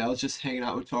last night. I was just hanging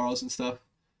out with Charles and stuff,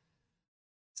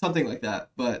 something like that.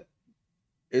 But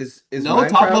is no Minecraft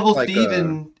top level like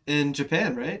Steve in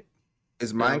Japan, right?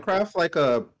 Is Minecraft like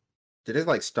a? Did it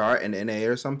like start in NA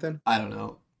or something? I don't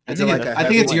know. I I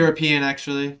think it's European,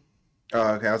 actually.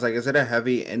 Oh, okay. I was like, is it a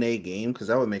heavy NA game? Because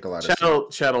that would make a lot of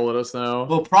sense. Chat will let us know.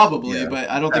 Well, probably, but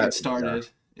I don't think it started.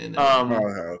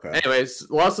 Okay. Anyways,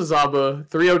 lost to Zaba,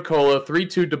 3-0 Cola,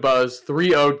 3-2 Dabuz,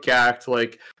 3-0 Gact.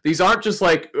 Like, these aren't just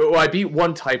like, oh, I beat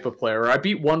one type of player, or I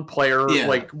beat one player,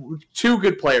 like 2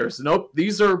 good players. Nope,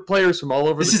 these are players from all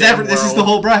over the world. This is the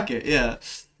whole bracket, yeah.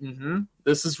 Mm-hmm.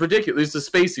 This is ridiculous. These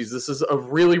are Spaceys. This is a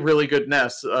really, really good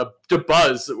nest.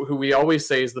 Dabuz, who we always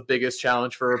say is the biggest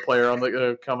challenge for a player on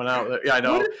the coming out. Yeah, I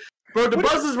know. Bro,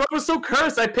 Dabuz's run was so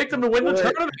cursed. I picked him to win the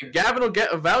tournament. Gavin will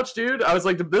get a vouch, dude. I was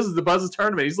like, this is Dabuz's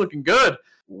tournament. He's looking good.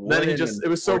 Then it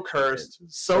was so cursed.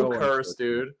 So cursed,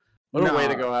 dude. What a way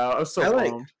to go out. I was so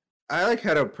bummed. I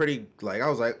had a pretty, I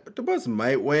was like, Dabuz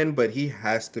might win, but he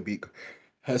has to beat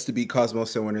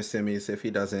Cosmos in winter semis. If he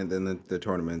doesn't, then the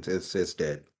tournament is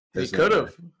dead. He could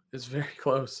have. It's very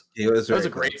close. That was a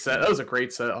great set. That was a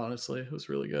great set, honestly. It was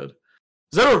really good.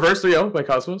 Is that a reverse 3-0 by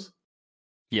Cosmos?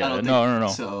 Yeah, no.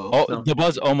 So, The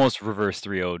Buzz almost reverse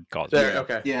 3-0'd Cosmos. There,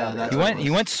 okay. Yeah, he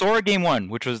went Sora game 1,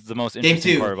 which was the most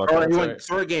interesting part about that. He went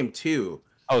Sora game 2.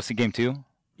 Oh, so game 2?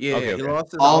 Yeah, okay. He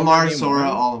lost his Olimar, Sora,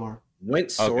 Olimar.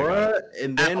 Went Sora,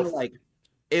 and then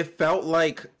it felt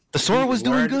like the Sora was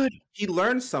doing good. He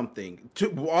learned something.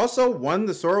 Also, one,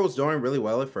 the Sora was doing really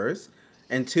well at first.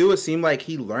 And 2, it seemed like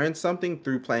he learned something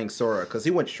through playing Sora because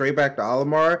he went straight back to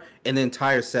Olimar, and the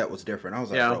entire set was different. I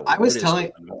was like, bro, I was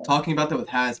talking about that with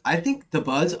Haz. I think the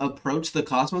Buzz approached the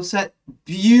Cosmos set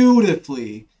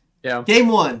beautifully. Yeah. Game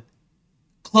 1,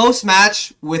 close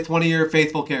match with one of your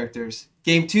faithful characters.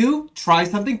 Game 2, try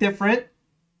something different.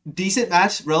 Decent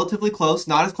match, relatively close,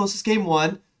 not as close as Game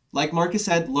 1. Like Marcus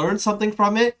said, learn something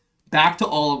from it. Back to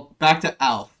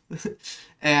Alf,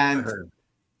 and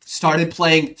started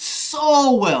playing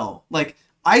so well. Like,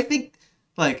 I think,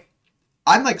 like,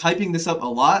 I'm, like, hyping this up a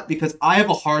lot because I have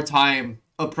a hard time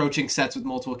approaching sets with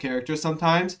multiple characters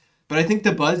sometimes, but I think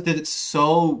the Buzz did it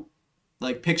so,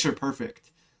 like, picture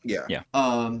perfect. Yeah.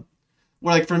 Where,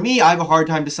 like, for me, I have a hard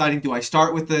time deciding, do I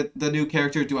start with the new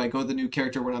character? Do I go the new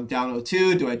character when I'm down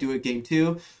 0-2? Do I do it game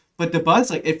 2? But the Buzz,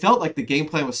 like, it felt like the game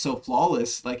plan was so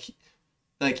flawless. Like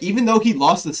even though he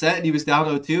lost the set and he was down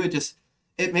 0-2,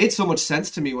 it made so much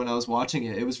sense to me when I was watching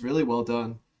it. It was really well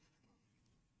done.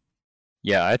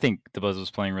 Yeah, I think the Buzz was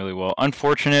playing really well.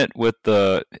 Unfortunate with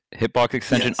the hitbox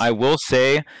extension. Yes. I will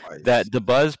say Nice. that the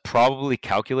Buzz probably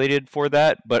calculated for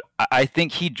that, but I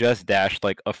think he just dashed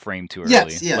like a frame too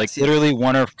early. Yes. Literally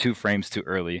 1 or 2 frames too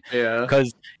early. Yeah.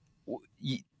 Because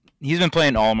he's been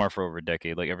playing Olimar for over a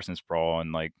decade, like ever since Brawl,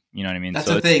 and like, you know what I mean? That's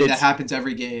So a thing that happens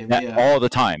every game. Yeah. all the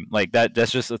time. Like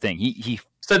that's just the thing. He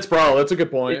Since Brawl, that's a good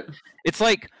point. it's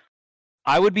like,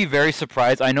 I would be very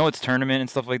surprised. I know it's tournament and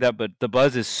stuff like that, but the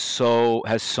Buzz has so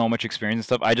much experience and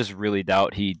stuff. I just really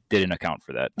doubt he didn't account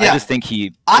for that. Yeah. I just think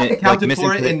I accounted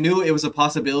for it and knew it was a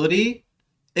possibility.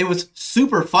 It was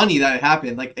super funny that it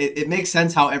happened. Like it makes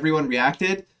sense how everyone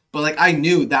reacted, but like I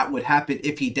knew that would happen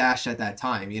if he dashed at that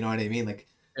time. You know what I mean? Like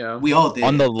we all did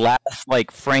on the last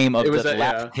like frame of the last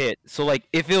yeah. hit. So like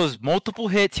if it was multiple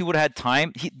hits, he would have had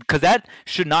time. Because that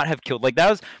should not have killed. Like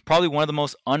that was probably one of the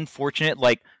most unfortunate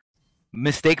like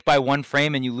mistake by 1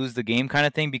 frame and you lose the game kind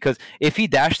of thing, because if he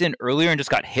dashed in earlier and just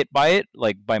got hit by it,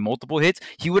 like by multiple hits,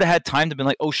 he would have had time to be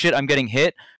like, oh shit, I'm getting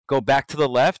hit, go back to the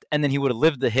left, and then he would have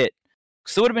lived the hit.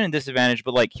 Still would have been a disadvantage,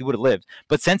 but like he would have lived.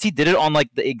 But since he did it on like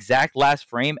the exact last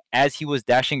frame as he was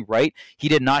dashing right, he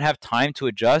did not have time to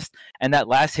adjust, and that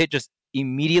last hit just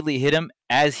immediately hit him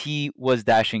as he was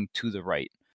dashing to the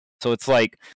right. So it's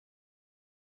like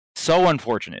so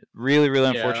unfortunate, really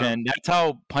unfortunate. And that's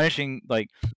how punishing, like,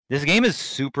 this game is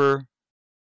super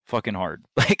fucking hard.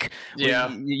 Like,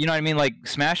 yeah, you know what I mean? Like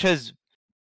Smash is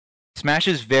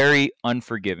very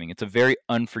unforgiving. It's a very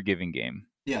unforgiving game.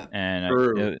 Yeah,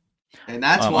 and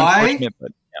that's why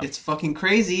but, yeah. It's fucking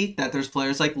crazy that there's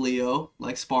players like Leo,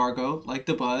 like Spargo, like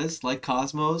the Buzz, like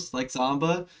Cosmos, like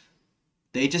Zomba.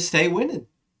 They just stay winning.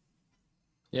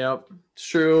 Yep, it's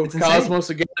true. It's Cosmos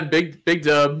again, big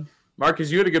dub.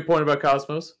 Marcus, you had a good point about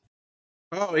Cosmos.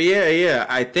 Oh, yeah.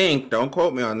 I think, don't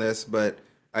quote me on this, but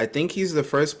I think he's the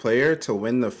first player to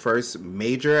win the first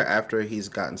major after he's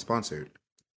gotten sponsored.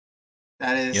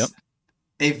 That is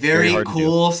a very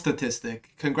cool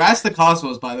statistic. Congrats to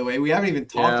Cosmos, by the way. We haven't even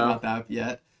talked about that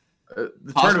yet.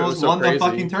 Cosmos won the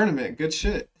fucking tournament. Good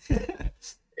shit.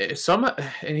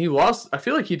 And he lost. I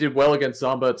feel like he did well against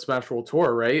Zomba at Smash World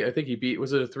Tour, right? I think he beat.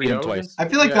 Was it a 3-0 twice? I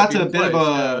feel like that's a bit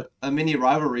of a mini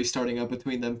rivalry starting up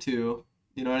between them two.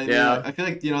 You know what I mean? Yeah. I feel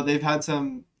like they've had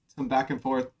some back and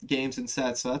forth games and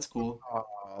sets, so that's cool.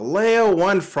 Leo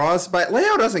won Frostbite.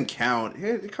 Leo doesn't count.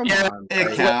 Come on.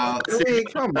 It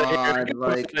counts. Come on.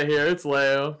 Like, here, it's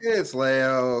Leo. It's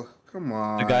Leo. Come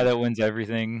on. The guy that wins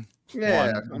everything.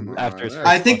 Yeah. After his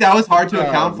I think that was hard to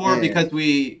account for because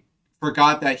we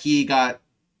forgot that he got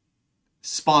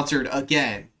sponsored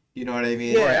again. You know what I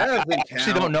mean? Yeah, I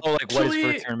actually don't know what his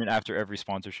first tournament after every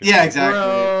sponsorship. Yeah, exactly.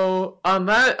 Bro, on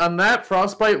that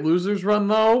Frostbite losers run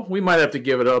though, we might have to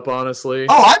give it up, honestly.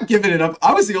 Oh, I'm giving it up.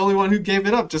 I was the only one who gave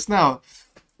it up just now.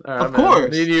 Right, of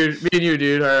course. Me and you,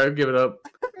 dude. All right, give it up.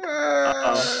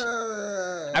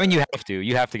 I mean, you have to.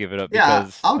 You have to give it up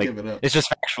because I'll give it up. It's just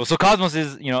factual. So Cosmos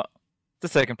is, the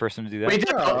second person to do that. We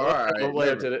did. All right.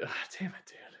 Leo did it. Damn it,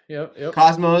 dude. Yep.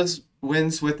 Cosmos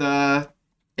wins with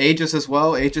Aegis as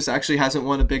well. Aegis actually hasn't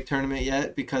won a big tournament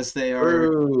yet because they are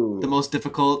the most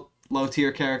difficult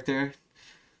low-tier character.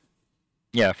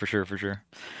 Yeah, for sure.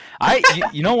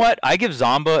 You know what? I give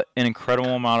Zomba an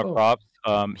incredible amount of props.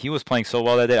 He was playing so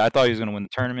well that day. I thought he was going to win the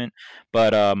tournament,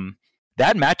 but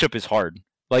that matchup is hard.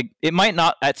 Like, it might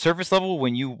not, at surface level,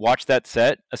 when you watch that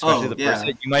set, especially first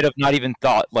set, you might have not even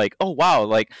thought, like, oh, wow,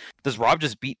 like, does Rob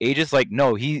just beat Aegis? Like,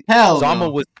 no,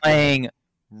 Zomba was playing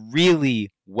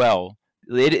really well.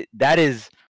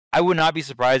 I would not be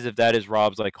surprised if that is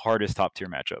Rob's, like, hardest top-tier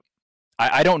matchup.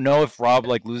 I don't know if Rob,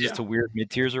 like, loses to weird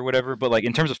mid-tiers or whatever, but, like,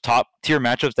 in terms of top-tier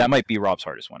matchups, that might be Rob's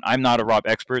hardest one. I'm not a Rob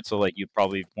expert, so, like, you'd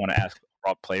probably want to ask a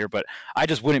Rob player, but I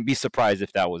just wouldn't be surprised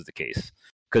if that was the case.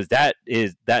 Because that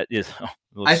is.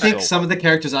 I think some of the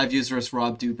characters I've used versus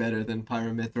Rob do better than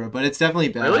Pyramithra, but it's definitely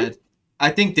bad. Really? I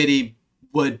think Diddy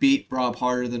would beat Rob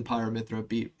harder than Pyramithra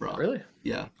beat Rob. Really?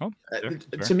 Yeah. Oh, fair.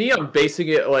 To me, I'm basing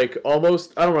it like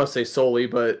almost, I don't want to say solely,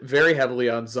 but very heavily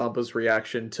on Zomba's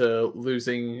reaction to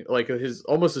losing like his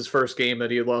first game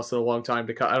that he had lost in a long time.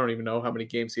 I don't even know how many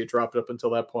games he had dropped up until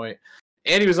that point.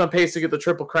 And he was on pace to get the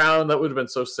Triple Crown. That would have been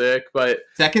so sick. But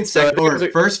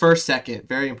first, second.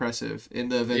 Very impressive in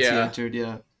the events he entered,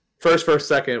 yeah. First,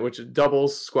 second, which is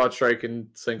doubles, squad strike, and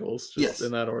singles. Just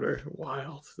in that order.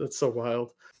 Wild. That's so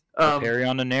wild. Parry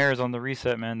on the Nairs on the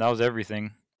reset, man. That was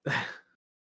everything.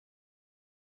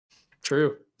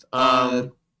 True.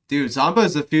 Dude, Zomba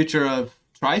is the future of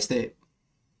Tri-State.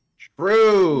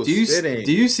 True. Do you Spinning.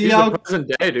 do you see He's how? the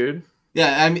present day, dude.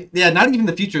 Yeah, I mean, yeah, not even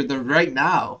the future. The right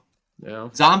now. Yeah.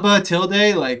 Zamba,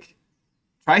 Tilde, like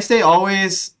Tri-State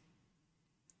always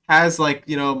has like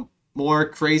more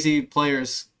crazy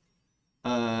players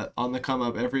on the come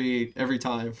up every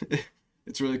time.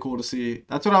 It's really cool to see.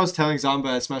 That's what I was telling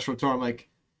Zamba at Smash World Tour. I'm like,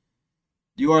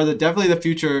 you are definitely the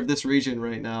future of this region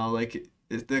right now. Like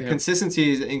the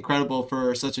consistency is incredible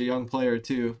for such a young player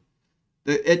too.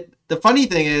 The funny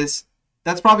thing is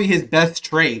that's probably his best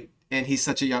trait, and he's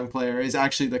such a young player, is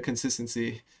actually the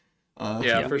consistency.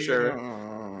 Yeah, for sure.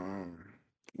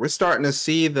 We're starting to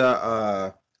see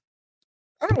the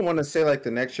I don't want to say like the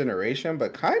next generation,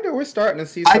 but kind of we're starting to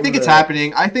see. I think it's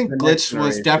happening. I think the Glitch next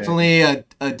was generation. definitely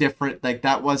a different, like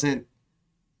that wasn't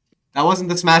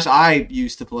the Smash I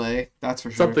used to play. That's for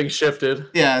sure. Something shifted.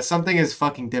 Yeah, something is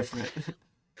fucking different.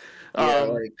 Yeah, Um,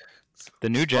 like The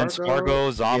new gen Spargo,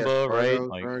 Zamba, right?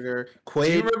 Like Quaid,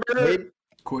 do you remember?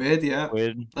 Quid, yeah.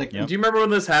 Quid. Like Yep. Do you remember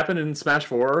when this happened in Smash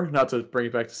 4? Not to bring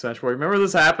it back to Smash 4. Remember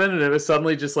this happened and it was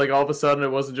suddenly just like all of a sudden it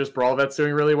wasn't just Brawl Vets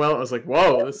doing really well. I was like,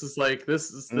 whoa, this is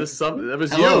something. That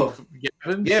was Hello. you,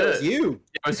 Gavin. yeah, it was Shit. you.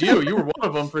 It was you. You were one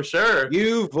of them for sure.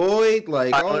 You Void,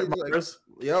 like all Light these, like, Mars.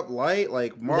 yep, Light,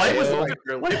 like Mario. Light was like,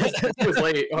 later. Light was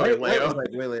late. Oh, Light Leo. was like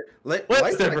wait, Light's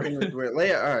Light's different.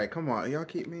 Leia, all right, come on, y'all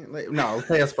keep me late. No,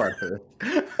 Leia's part of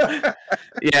it.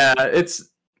 Yeah, it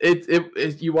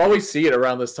you always see it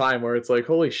around this time where it's like,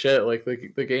 holy shit, like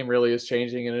the game really is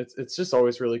changing, and it's just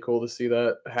always really cool to see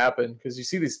that happen because you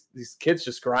see these kids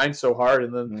just grind so hard,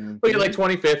 and then look at like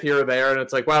 25th here or there, and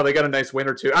it's like, wow, they got a nice win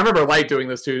or two. I remember Light doing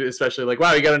this too, especially like,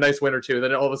 wow, you got a nice win or two.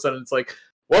 Then all of a sudden it's like,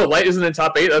 whoa, Light isn't in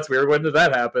top 8. That's weird. When did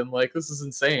that happen? Like, this is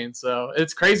insane. So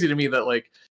it's crazy to me that like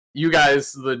you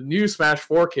guys, the new Smash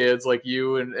 4 kids, like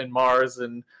you and Mars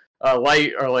and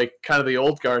Light are like kind of the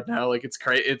old guard now. Like it's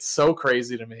it's so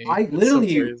crazy to me. I It's so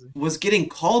literally crazy. was getting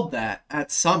called that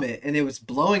at Summit, and it was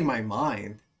blowing my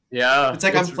mind. Yeah, It's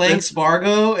like I'm playing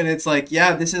Spargo, and it's like,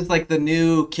 yeah, this is like the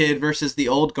new kid versus the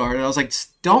old guard. And I was like,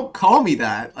 don't call me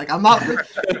that. Like I'm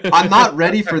not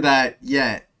ready for that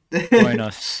yet. Join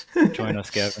us,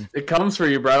 Gavin. It comes for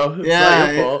you, bro. It's Yeah,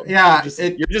 not your fault. yeah,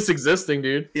 You're just existing,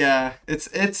 dude. Yeah, it's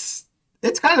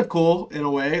kind of cool in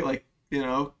a way, like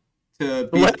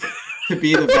to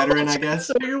be the veteran, I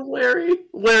guess.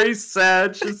 Larry's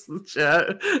sad. Just the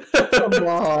chat. Come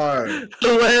on,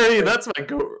 Larry, that's my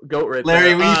goat right Larry,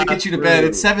 there. we need to get you to bed. true.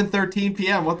 It's 7:13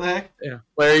 p.m. What the heck? Yeah,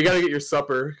 Larry, you gotta get your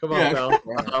supper. Come on, Yeah.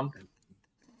 pal.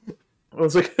 I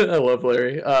was like, I love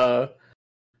Larry.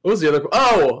 What was the other?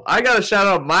 Oh, I gotta shout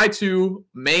out my two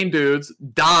main dudes.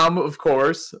 Dom, of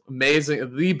course,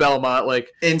 amazing. The Belmont,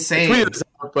 like Insane. tweeted this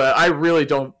out, but I really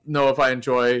don't know if I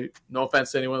enjoy. No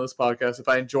offense to anyone on this podcast, if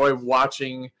I enjoy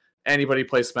watching anybody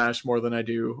play Smash more than I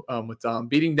do with Dom.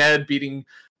 Beating Ned, beating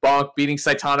Bonk, beating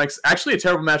Cytonics. Actually, a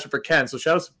terrible matchup for Ken. So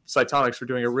shout out to Cytonics for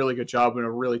doing a really good job in a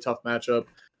really tough matchup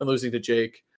and losing to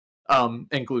Jake and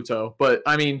Gluto. But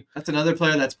I mean, That's another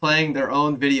player that's playing their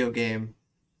own video game.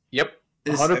 yep.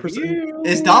 Is, 100%.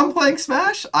 is Dom playing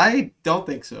Smash? I don't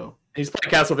think so. He's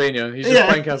playing Castlevania. He's just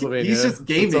playing Castlevania. He's just That's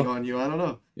gaming all. on you. I don't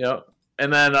know. Yep.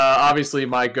 And then obviously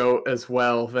my goat as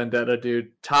well, Vendetta,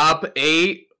 dude. Top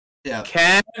 8. Yeah.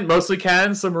 Ken, mostly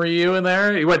Ken, some Ryu in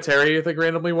there. He went Terry, I think,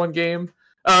 randomly one game.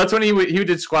 That's when he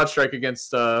did Squad Strike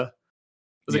against was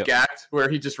it Gact, where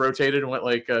he just rotated and went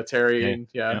like Terry, Yeah. and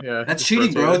yeah. That's just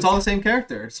cheating, bro. rotated. It's all the same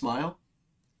character. Smile.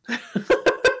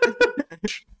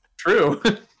 True.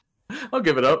 I'll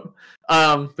give it up.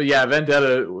 But yeah,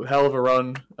 Vendetta, hell of a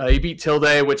run. He beat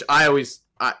Tilde, which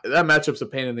that matchup's a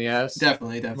pain in the ass.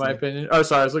 Definitely. In my opinion. Oh,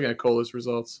 sorry, I was looking at Cola's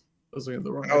results. I was looking at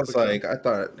the wrong. I was like, I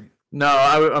thought. No,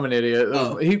 I'm an idiot.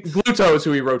 Oh. Gluto is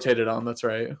who he rotated on. That's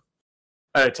right.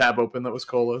 I had a tab open that was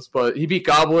Cola's, but he beat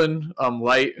Goblin,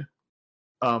 Light,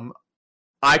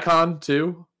 Icon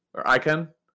too, or Icon.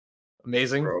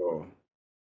 Amazing. Bro.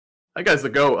 That guy's the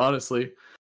GOAT, honestly.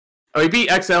 Oh, he beat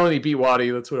XL and he beat Waddy.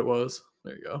 That's what it was.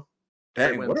 There you go.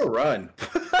 Dang, Great what wins. a run.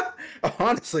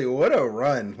 Honestly, what a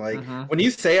run. Like, Mhm. when you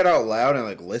say it out loud and,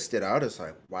 like, list it out, it's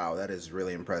like, wow, that is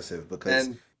really impressive because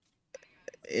And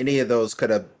any of those could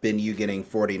have been you getting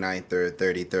 49th or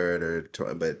 33rd or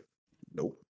 20, but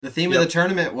nope. the theme of the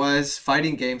tournament was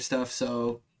fighting game stuff,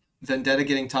 so Vendetta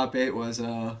getting top 8 was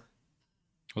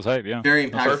Was hype, yeah. very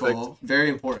Perfect. impactful, very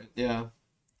important. Yeah.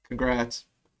 Congrats.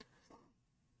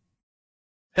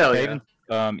 Hell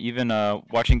yeah. Even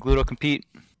watching Gluto compete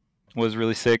was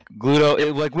really sick. Gluto,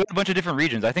 we had a bunch of different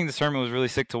regions. I think the tournament was really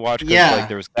sick to watch. Yeah. Like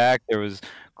there was Dak, there was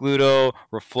Gluto,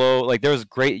 Reflo. Like there was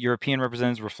great European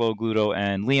representatives, Reflo, Gluto,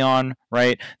 and Leon.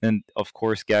 Right. Then of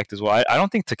course Gact as well. I don't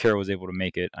think Takira was able to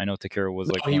make it. I know Takira was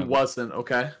like. No, he wasn't.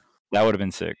 Okay. That would have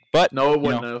been sick. But No, it you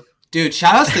wouldn't know, have. Dude,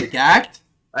 shout outs to Gact.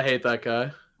 I hate that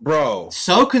guy. Bro,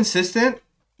 So consistent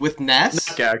with Not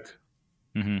Ness. gagged.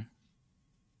 mhm.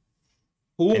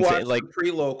 who And say, watched like- the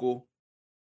pre-local?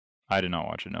 I did not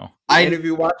watch it. No. Any of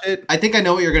you watch it? I think I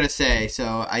know what you're gonna say, so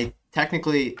I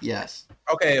technically yes.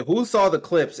 Okay, who saw the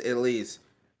clips at least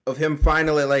of him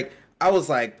finally like I was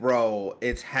like, bro,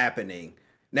 it's happening.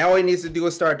 Now all he needs to do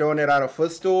is start doing it out of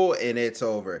footstool and it's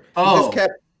over. He Oh. just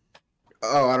kept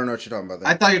I don't know what you're talking about.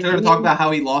 I thought you were gonna talk about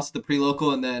how he lost the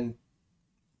pre-local and then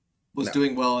was No.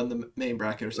 doing well in the main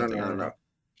bracket or something. I don't know.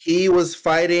 He was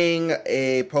fighting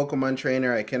a Pokemon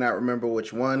trainer. I cannot remember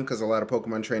which one because a lot of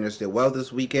Pokemon trainers did well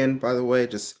this weekend, by the way.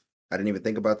 Just I didn't even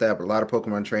think about that, but a lot of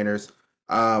Pokemon trainers.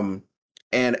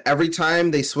 And every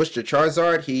time they switched to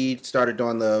Charizard, he started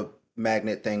doing the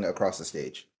magnet thing across the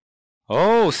stage.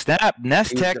 Oh snap!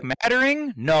 Nest He was Tech the-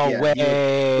 mattering? No Yeah,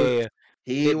 way.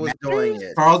 He It was matters? doing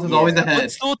it. Charles is always ahead.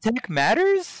 Footstool Tech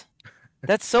matters?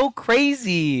 That's so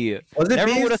crazy. Was it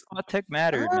Never would have Beast? thought Tech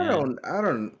mattered, I man.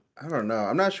 don't know.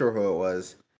 I'm not sure who it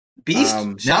was. Beast.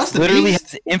 Shout outs to Literally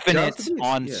Beast. has infinites Beast,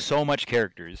 on yeah. so much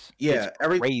characters. Yeah, It's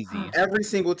crazy. every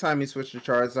single time he switched to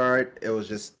Charizard, it was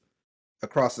just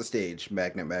across the stage,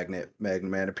 magnet.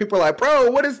 People are like, bro,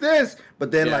 what is this? But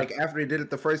then, Yeah. like, after he did it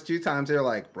the first 2 times, they're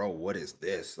like, bro, what is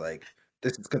this? Like,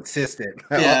 this is consistent.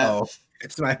 Yeah. Uh-oh,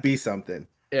 it might be something.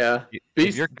 Yeah. If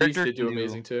Beast, your Beast character did do can do-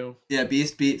 amazing too. Yeah,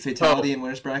 Beast beat Fatality Oh. in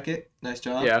winners bracket. Nice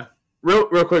job. Yeah. Real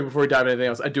quick before we dive into anything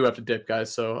else, I do have to dip,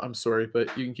 guys, so I'm sorry,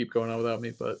 but you can keep going on without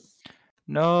me. But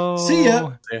No. See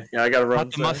ya. yeah, I gotta run. Not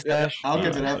the so, mustache. I'll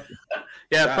give it up.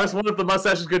 Yeah, press one if the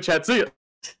mustache is good. Chat. See ya.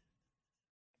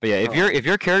 But yeah, if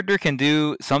your character can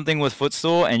do something with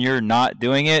Footstool and you're not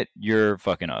doing it, you're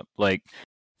fucking up. Like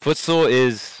Footstool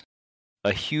is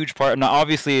a huge part. Now,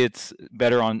 obviously, it's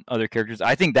better on other characters.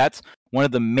 I think that's one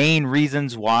of the main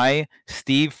reasons why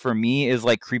Steve, for me, is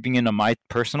like creeping into my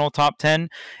personal top 10.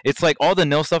 It's like all the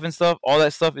nil stuff and stuff. All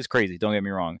that stuff is crazy. Don't get me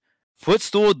wrong.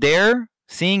 Footstool Dare,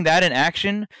 seeing that in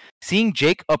action, seeing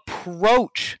Jake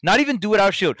approach, not even do it out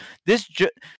of shield.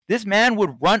 This man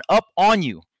would run up on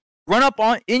you. Run up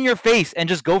on in your face and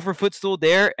just go for Footstool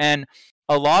Dare. And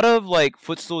a lot of like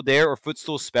Footstool Dare or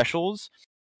Footstool specials,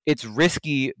 it's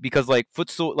risky because like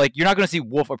Footstool, like you're not gonna see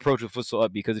Wolf approach with Footstool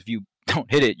up because if you don't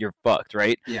hit it, you're fucked,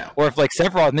 right? Yeah. Or if like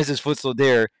Sephiroth misses Footstool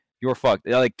Dare, you're fucked.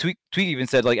 Like Tweek even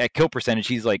said like at kill percentage,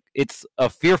 he's like it's a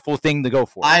fearful thing to go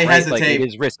for. I right? Like, hesitate. it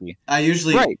is risky. I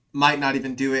usually Right. might not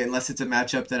even do it unless it's a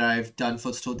matchup that I've done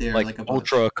Footstool Dare Like like a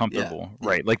bunch. ultra comfortable, Yeah.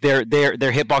 right? Like their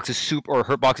hitbox is super or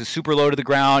hurtbox is super low to the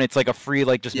ground. It's like a free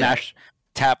like just Yeah. mash,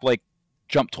 tap, like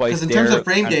jump twice. Because in terms dare of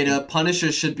frame kind of data, thing.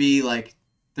 Punishers should be like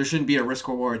there shouldn't be a risk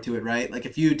reward to it, right? Like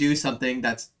if you do something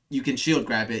that's you can shield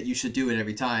grab it, you should do it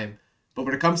every time. But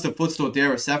when it comes to Footstool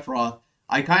Dare or Sephiroth,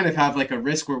 I kind of have like a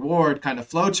risk reward kind of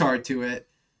flowchart to it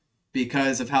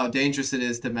because of how dangerous it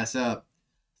is to mess up.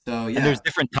 So yeah, And there's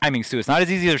different timings too. It's not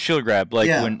as easy as a shield grab. Like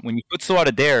Yeah. when you put out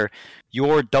a dare,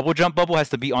 your double jump bubble has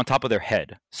to be on top of their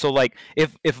head. So like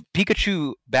if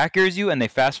Pikachu back airs you and they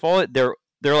fast fall it, they're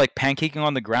like pancaking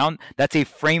on the ground. That's a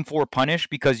frame 4 punish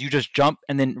because you just jump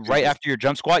and then right after your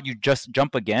jump squat, you just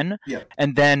jump again. Yeah.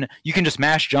 And then you can just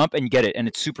mash jump and get it. And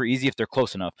it's super easy if they're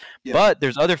close enough. Yeah. But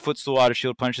there's other Footstool out of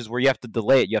shield punishes where you have to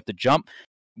delay it. You have to jump,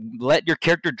 let your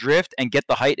character drift and get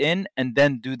the height in and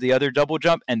then do the other double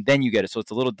jump and then you get it. So it's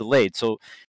a little delayed. So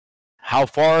how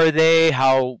far are they?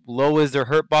 How low is their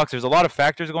hurt box? There's a lot of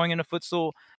factors going into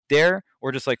Footstool Dare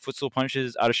or just like Footstool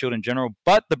punishes out of shield in general.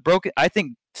 But I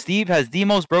think Steve has the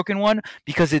most broken one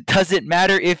because it doesn't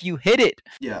matter if you hit it.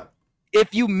 yeah.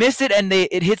 If you miss it and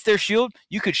it hits their shield,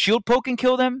 you could shield poke and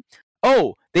kill them.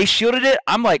 Oh, they shielded it.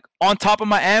 I'm like on top of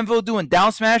my anvil doing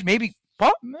down smash. Maybe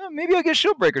I'll get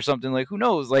shield break or something. Like who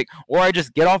knows? Like or I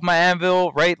just get off my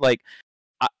anvil, right? Like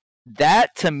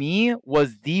that to me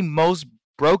was the most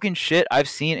broken shit I've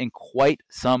seen in quite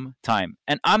some time.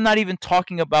 And I'm not even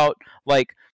talking about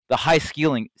like the high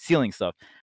ceiling stuff.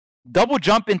 Double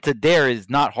jump into Dare is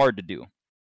not hard to do.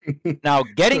 Now,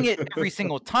 getting it every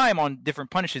single time on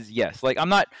different punishes, yes. Like, I'm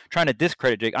not trying to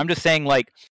discredit Jake. I'm just saying,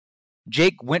 like,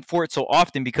 Jake went for it so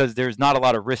often because there's not a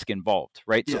lot of risk involved,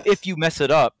 right? So Yes. if you mess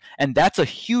it up, and that's a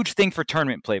huge thing for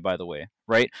tournament play, by the way,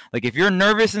 right? Like, if you're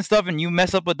nervous and stuff and you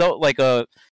mess up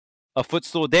a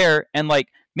Footstool Dare, and, like,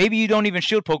 maybe you don't even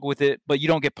shield poke with it, but you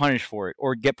don't get punished for it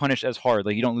or get punished as hard.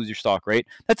 Like, you don't lose your stock, right?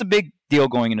 That's a big deal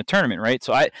going in a tournament, right?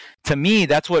 So to me,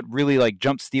 that's what really like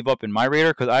jumped Steve up in my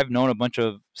radar because I've known a bunch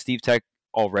of Steve Tech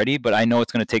already, but I know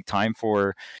it's going to take time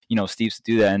for, Steve to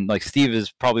do that. And like Steve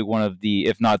is probably one of the,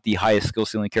 if not the highest skill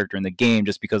ceiling character in the game,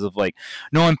 just because of like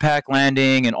no impact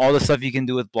landing and all the stuff you can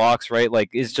do with blocks, right? Like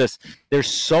it's just,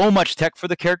 there's so much tech for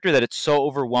the character that it's so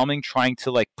overwhelming trying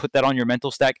to like put that on your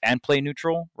mental stack and play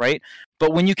neutral, right?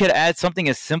 But when you could add something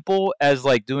as simple as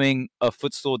like doing a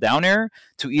footstool down air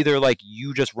to either like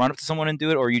you just run up to someone and do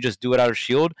it, or you just do it out of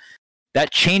shield, that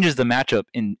changes the matchup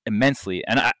immensely.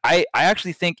 And I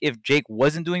actually think if Jake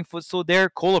wasn't doing footstool dare,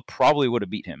 Cola probably would have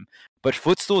beat him. But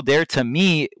footstool dare to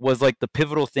me was like the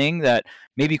pivotal thing that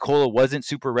maybe Cola wasn't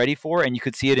super ready for, and you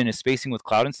could see it in his spacing with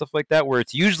Cloud and stuff like that, where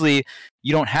it's usually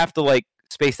you don't have to like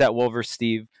space that well versus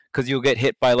Steve because you'll get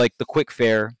hit by like the quick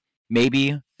fair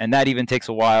maybe, and that even takes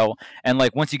a while. And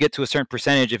like once you get to a certain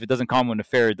percentage, if it doesn't combo into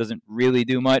fair, it doesn't really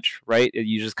do much, right?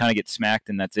 You just kind of get smacked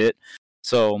and that's it.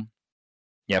 So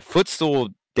yeah, footstool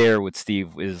dare with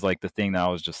Steve is like the thing that I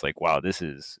was just like, wow, this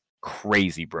is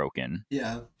crazy broken.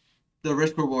 Yeah. The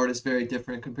risk reward is very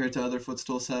different compared to other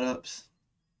footstool setups.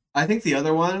 I think the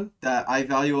other one that I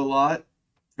value a lot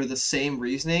for the same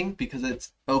reasoning, because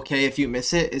it's okay if you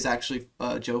miss it, is actually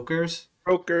Joker's.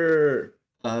 Joker.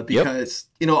 Because,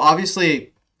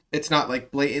 obviously it's not like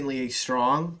blatantly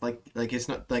strong, like it's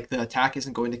not like the attack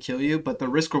isn't going to kill you, but the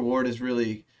risk reward is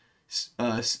really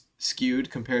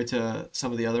skewed compared to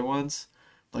some of the other ones,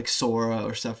 like Sora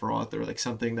or Sephiroth, or like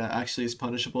something that actually is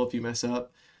punishable if you mess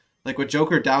up. Like with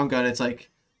Joker down gun, it's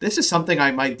like, this is something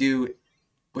I might do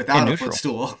without a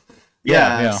footstool.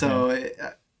 Those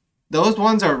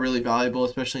ones are really valuable,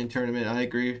 especially in tournament. I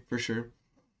agree for sure.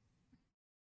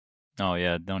 Oh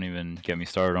yeah, don't even get me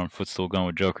started on footstool gun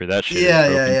with Joker. That shit.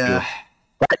 Yeah.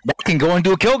 That can go and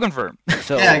do a kill confirm.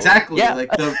 So, yeah, exactly. Yeah. Like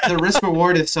the risk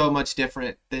reward is so much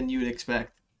different than you would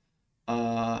expect.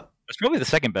 It's probably the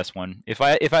second best one. If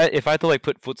I had to like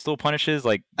put footstool punishes,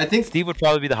 like I think Steve would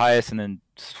probably be the highest, and then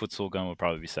footstool gun would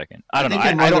probably be second. I don't know.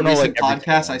 In I don't one know. of the Like recent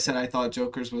podcasts, I said I thought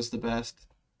Joker's was the best.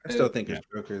 I still think it's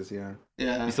Joker's, yeah.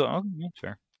 Yeah.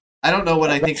 Fair. I don't know what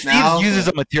I think Steve now. uses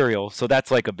a material, so that's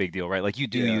like a big deal, right? Like you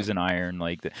do use an iron,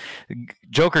 like the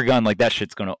Joker gun, like that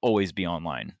shit's gonna always be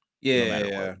online.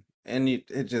 Yeah. What. And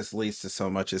it just leads to so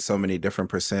much, it's so many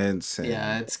different percents. And...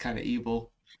 yeah, it's kind of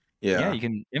evil. Yeah, you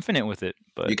can infinite with it,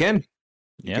 but you can.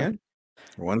 You can.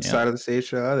 One side of the stage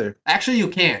to the other. Actually, you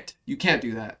can't. You can't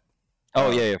do that.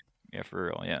 Oh yeah, for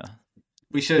real, yeah.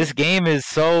 We should. This game is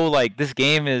so like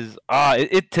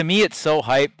it to me it's so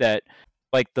hyped that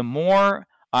like the more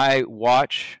I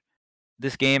watch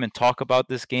this game and talk about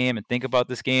this game and think about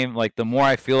this game, like the more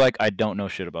I feel like I don't know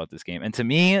shit about this game. And to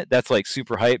me, that's like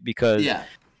super hype because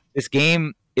this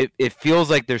game, it feels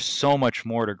like there's so much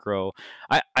more to grow.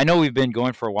 I know we've been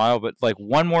going for a while, but like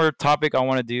one more topic I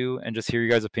want to do and just hear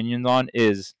you guys' opinions on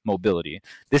is mobility.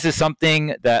 This is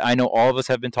something that I know all of us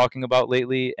have been talking about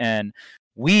lately, and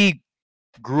we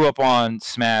grew up on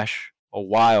Smash a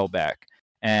while back.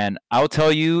 And I'll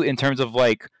tell you, in terms of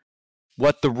like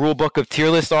what the rule book of tier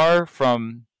lists are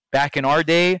from back in our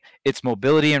day, it's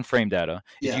mobility and frame data.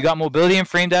 If you got mobility and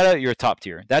frame data, you're a top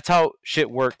tier. That's how shit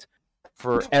worked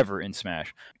forever in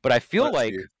Smash. But I feel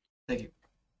Thank you.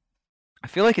 I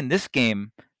feel like in this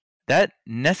game that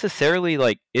necessarily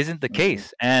like isn't the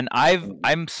case. And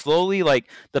I'm slowly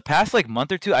like the past like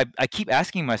month or two, I keep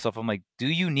asking myself, I'm like, do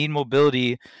you need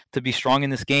mobility to be strong in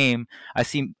this game? I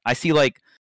see like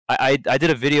I did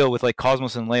a video with like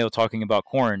Cosmos and Leo talking about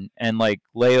Corn, and like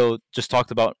Leo just talked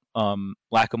about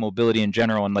lack of mobility in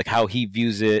general and like how he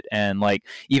views it, and like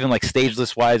even like stage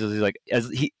list wise,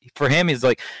 for him he's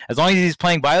like, as long as he's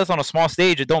playing Byleth on a small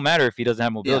stage, it don't matter if he doesn't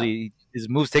have mobility. His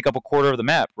moves take up a quarter of the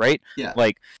map, right? Yeah.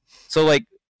 Like so like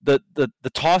the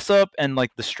toss up and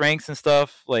like the strengths and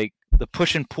stuff, like the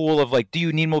push and pull of like, do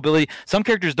you need mobility? Some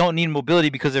characters don't need mobility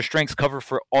because their strengths cover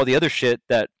for all the other shit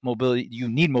that you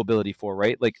need mobility for,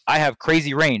 right? Like I have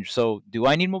crazy range, so do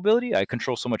I need mobility? I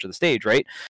control so much of the stage, right?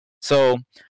 So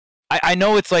I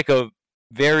know it's like a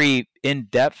very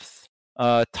in-depth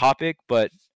topic,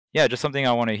 but yeah, just something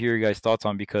I want to hear you guys' thoughts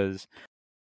on, because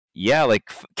like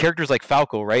characters like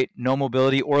Falco, right? No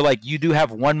mobility, or like you do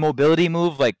have one mobility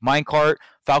move, like Minecart,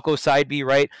 Falco side B,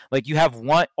 right? Like you have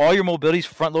all your mobilities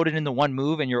front loaded into one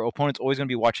move, and your opponent's always going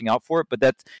to be watching out for it. But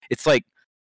it's like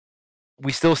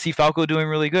we still see Falco doing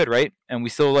really good, right? And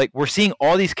we're seeing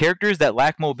all these characters that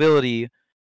lack mobility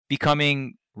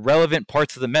becoming relevant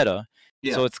parts of the meta.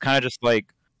 Yeah. So it's kind of just like,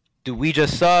 do we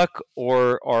just suck,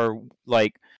 or are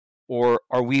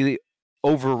we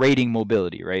overrating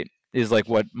mobility, right? Is like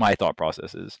what my thought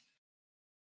process is.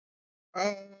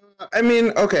 I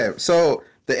mean, okay, so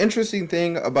the interesting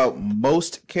thing about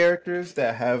most characters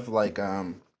that have like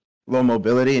low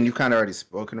mobility, and you kind of already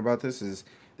spoken about this, is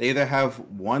they either have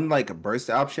one like a burst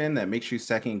option that makes you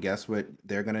second guess what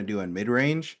they're gonna do in mid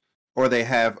range, or they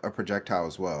have a projectile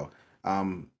as well.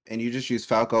 And you just use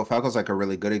Falco. Falco's like a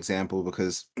really good example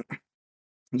because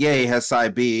yeah, he has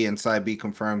side B, and side B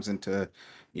confirms into,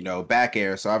 back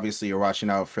air. So obviously you're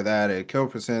watching out for that at kill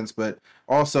percents, but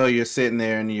also you're sitting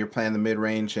there and you're playing the mid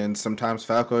range, and sometimes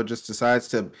Falco just decides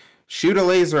to shoot a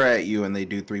laser at you, and they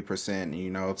do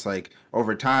 3%. It's like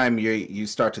over time you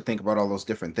start to think about all those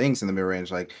different things in the mid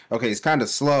range. Like, okay, he's kind of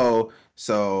slow,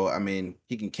 so I mean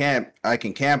he can camp. I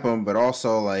can camp him, but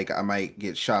also like I might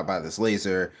get shot by this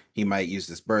laser. He might use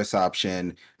this burst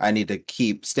option. I need to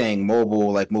keep staying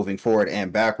mobile, like moving forward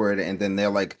and backward. And then they're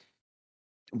like,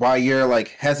 while you're like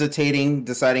hesitating,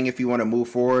 deciding if you want to move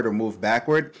forward or move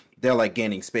backward, they're like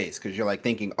gaining space because you're like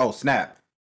thinking, oh snap,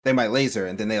 they might laser,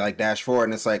 and then they like dash forward,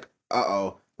 and it's like,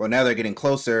 uh-oh, well now they're getting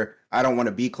closer. I don't want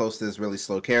to be close to this really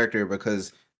slow character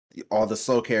because all the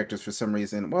slow characters for some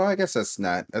reason, well, I guess that's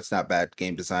not bad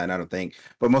game design, I don't think.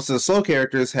 But most of the slow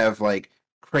characters have like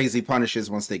crazy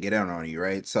punishes once they get in on you,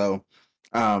 right? So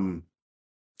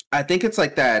I think it's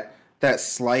like that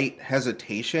slight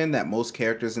hesitation that most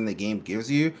characters in the game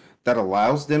gives you that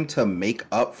allows them to make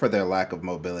up for their lack of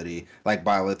mobility. Like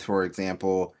Byleth, for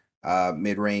example,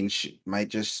 mid range might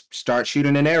just start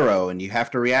shooting an arrow, and you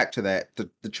have to react to that,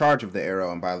 the charge of the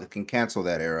arrow, and Byleth can cancel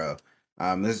that arrow.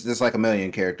 There's like a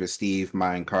million characters, Steve,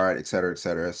 Minecart, et cetera, et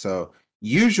cetera. So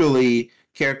usually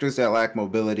characters that lack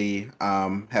mobility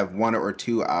have one or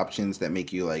two options that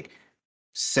make you like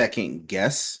second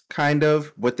guess kind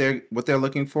of what they're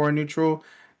looking for in neutral.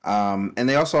 And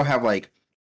they also have like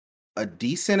a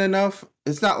decent enough,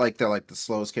 it's not like they're like the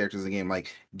slowest characters in the game.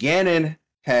 Like Ganon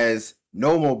has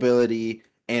no mobility,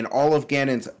 and all of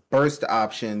Ganon's burst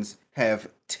options have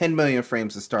 10 million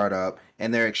frames to start up,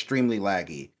 and they're extremely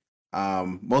laggy.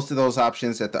 Most of those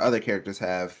options that the other characters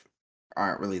have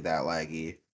aren't really that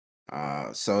laggy.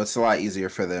 So it's a lot easier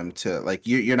for them to like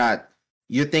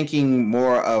you're thinking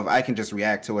more of I can just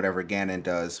react to whatever Ganon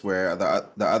does, where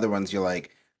the other ones you're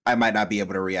like, I might not be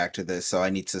able to react to this, so I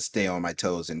need to stay on my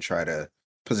toes and try to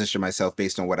position myself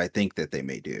based on what I think that they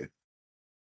may do.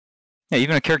 Yeah,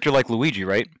 even a character like Luigi,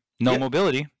 right? No Yep.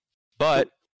 mobility, but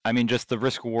I mean, just the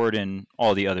risk reward and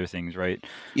all the other things, right?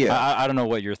 Yeah. I don't know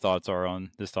what your thoughts are on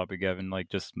this topic, Gavin. Like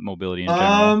just mobility in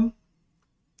general.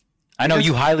 I know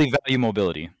you highly value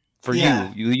mobility. For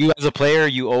Yeah. you as a player,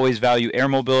 you always value air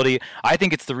mobility. I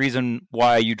think it's the reason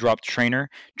why you dropped Trainer.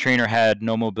 Trainer had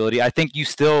no mobility. I think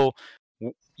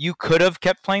you could have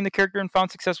kept playing the character and found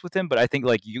success with him, but I think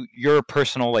like your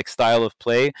personal like style of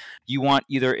play, you want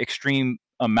either extreme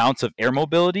amounts of air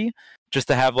mobility just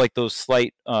to have like those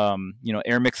slight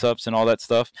air mix-ups and all that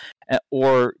stuff,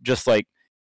 or just like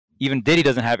even Diddy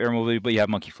doesn't have air mobility, but you have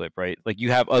monkey flip, right? Like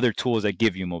you have other tools that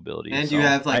give you mobility. And so you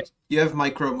have like you have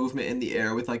micro movement in the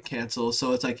air with like cancel.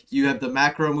 So it's like you have the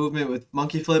macro movement with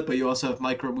monkey flip, but you also have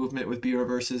micro movement with B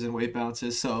reverses and wave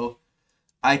bounces. So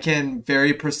I can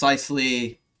very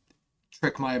precisely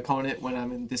trick my opponent when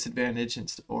I'm in disadvantage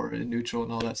or in neutral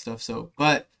and all that stuff. So,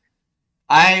 but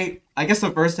I guess the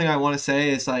first thing I want to say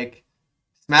is like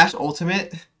Smash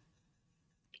Ultimate.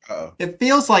 Uh-oh. It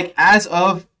feels like as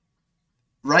of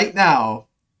right now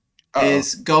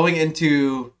is going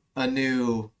into a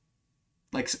new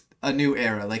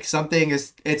era. Like something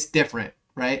it's different,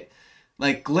 right?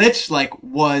 Like Glitch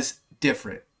was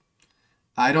different.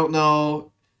 I don't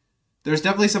know. There's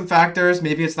definitely some factors.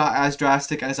 Maybe it's not as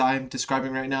drastic as I'm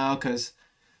describing right now because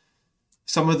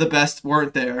some of the best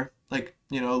weren't there. Like,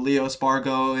 Leo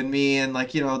Spargo and me and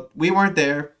we weren't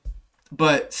there.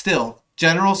 But still,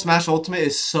 general Smash Ultimate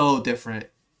is so different.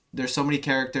 There's so many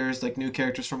characters, like new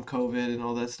characters from COVID and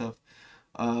all that stuff.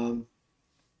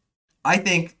 I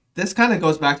think this kind of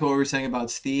goes back to what we were saying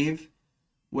about Steve,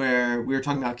 where we were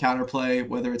talking about counterplay,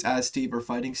 whether it's as Steve or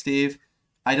fighting Steve.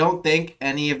 I don't think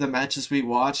any of the matches we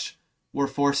watched were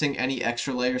forcing any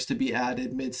extra layers to be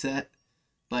added mid-set.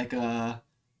 Like,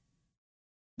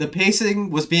 the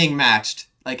pacing was being matched,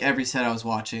 like, every set I was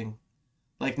watching.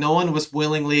 Like, no one was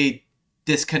willingly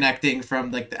disconnecting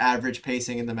from, like, the average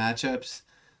pacing in the matchups.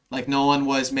 Like, no one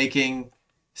was making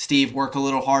Steve work a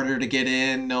little harder to get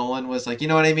in. No one was, like, you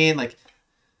know what I mean? Like,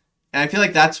 and I feel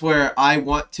like that's where I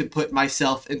want to put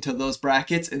myself into those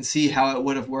brackets and see how it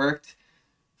would have worked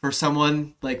for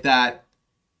someone like that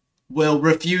will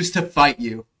refuse to fight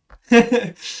you.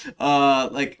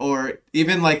 Or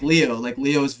even like Leo. Like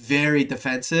Leo's very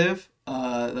defensive.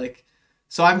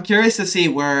 So I'm curious to see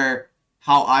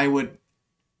how I would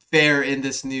fare in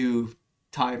this new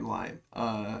timeline.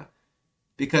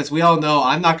 Because we all know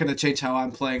I'm not gonna change how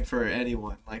I'm playing for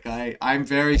anyone. Like I'm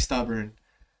very stubborn.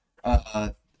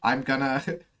 I'm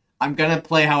I'm gonna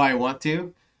play how I want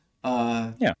to.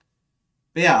 Yeah.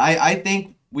 But yeah, I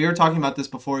think we were talking about this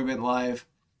before we went live.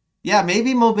 Yeah,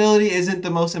 maybe mobility isn't the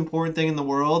most important thing in the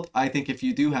world. I think if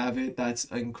you do have it, that's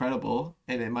incredible,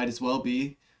 and it might as well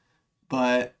be.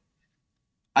 But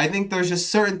I think there's just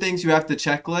certain things you have to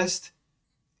checklist.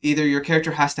 Either your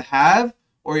character has to have,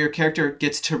 or your character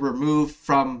gets to remove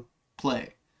from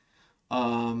play. For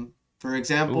Ooh, from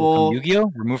example,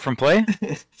 Yu-Gi-Oh! Removed from play?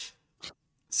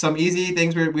 some easy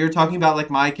things we were talking about, like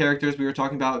my characters. We were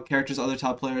talking about characters other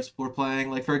top players were playing.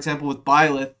 Like for example, with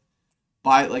Byleth,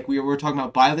 like we were talking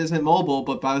about, Byleth isn't mobile,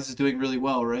 but Byleth is doing really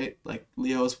well, right? Like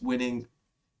Leo's winning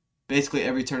basically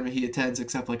every tournament he attends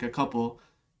except like a couple.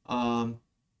 Um,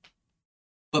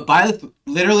 but Byleth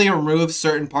literally removes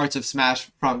certain parts of Smash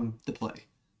from the play.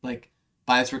 Like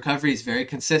Byleth's recovery is very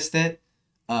consistent.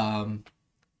 Um,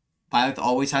 Byleth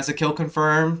always has a kill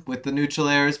confirm with the neutral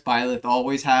airs. Byleth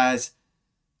always has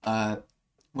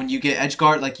when you get edge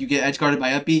guard, like you get edge guarded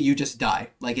by up B, you just die.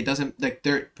 Like it doesn't, like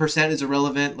their percent is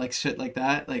irrelevant, like shit like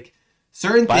that. Like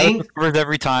certain Byleth things. recovers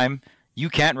every time. You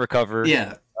can't recover.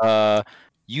 Yeah.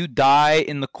 You die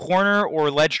in the corner or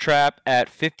ledge trap at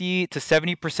 50 to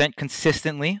 70%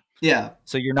 consistently. Yeah.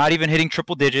 So you're not even hitting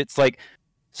triple digits. Like,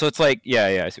 so it's like, yeah,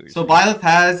 I see what you're So saying. Byleth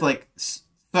has like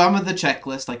some of the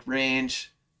checklist, like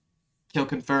range, kill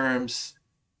confirms.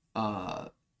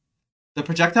 The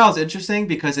projectile is interesting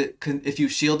because it can, if you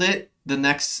shield it, the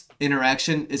next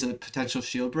interaction is a potential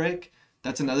shield break.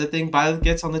 That's another thing Byleth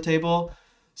gets on the table.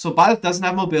 So Byleth doesn't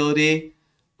have mobility,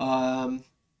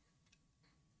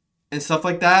 and stuff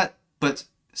like that, but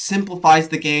simplifies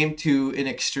the game to an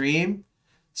extreme.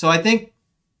 So I think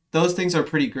those things are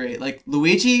pretty great. Like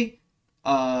Luigi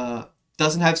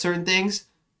doesn't have certain things,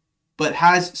 but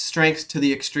has strengths to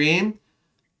the extreme.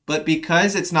 But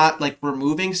because it's not like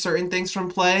removing certain things from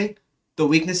play, the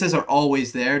weaknesses are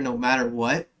always there no matter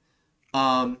what.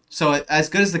 So as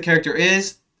good as the character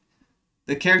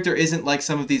isn't like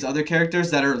some of these other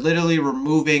characters that are literally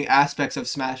removing aspects of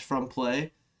Smash from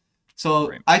play. So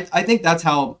Right. I think that's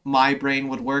how my brain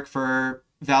would work for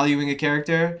valuing a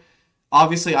character.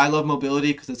 Obviously, I love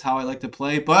mobility because it's how I like to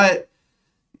play. But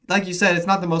like you said, it's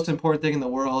not the most important thing in the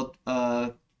world.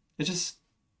 It's just,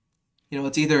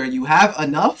 it's either you have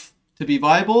enough to be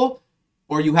viable,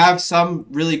 or you have some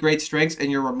really great strengths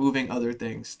and you're removing other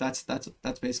things. That's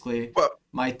basically Well,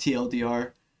 my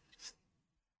TLDR.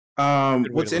 Good way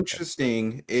to what's look at it.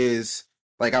 interesting is,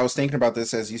 like, I was thinking about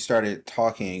this as you started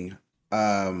talking.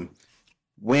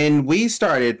 When we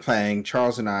started playing,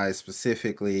 Charles and I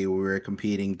specifically, we were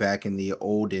competing back in the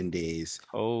olden days,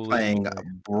 Holy playing moly.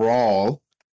 Brawl,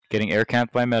 Getting air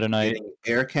camped by Meta Knight. getting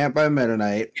air camped by Meta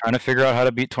Knight. Trying to figure out how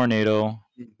to beat Tornado.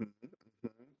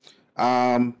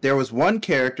 There was one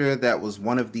character that was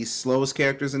one of the slowest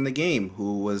characters in the game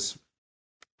who was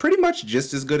pretty much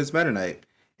just as good as Meta Knight,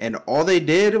 and all they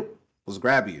did was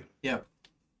grab you Yeah.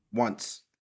 once.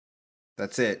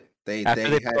 That's it. After they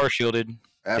had power shielded.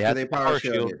 after had they the power power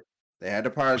shield. shielded. They had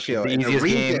the power Which is shield. the And the easiest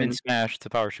game in reason Smash to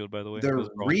power shield, by the way. the was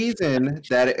Brawl. reason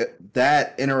that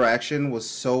that interaction was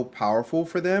so powerful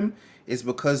for them is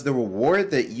because the reward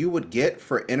that you would get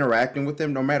for interacting with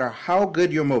them, no matter how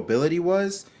good your mobility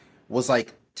was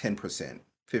like 10%,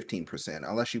 15%.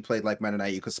 Unless you played like Meta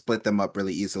Knight, you could split them up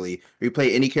really easily. Or you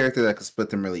play any character that could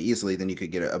split them really easily, then you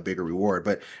could get a bigger reward.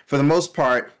 But for the most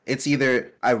part, it's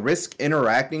either I risk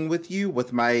interacting with you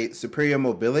with my superior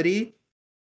mobility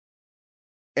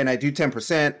and I do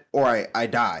 10%, or I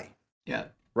die. Yeah.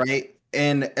 Right?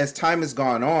 And as time has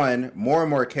gone on, more and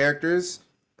more characters,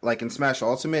 like in Smash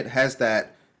Ultimate, has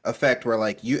that effect where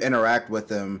like you interact with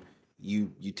them, you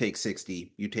take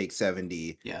 60, you take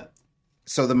 70. Yeah.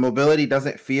 So the mobility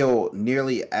doesn't feel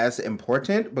nearly as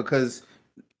important because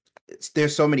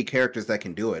there's so many characters that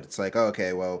can do it. It's like, oh,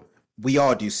 okay, well, we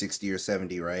all do 60 or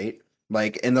 70, right?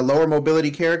 Like, and the lower mobility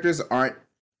characters aren't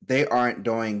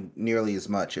doing nearly as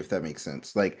much, if that makes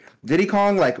sense. Like Diddy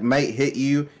Kong like might hit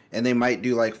you and they might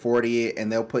do like 40 and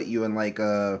they'll put you in like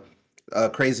a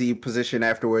crazy position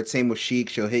afterwards. Same with Sheik,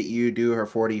 she'll hit you, do her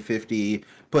 40, 50,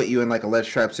 put you in like a ledge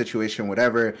trap situation,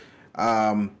 whatever.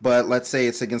 But let's say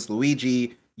it's against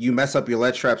Luigi, you mess up your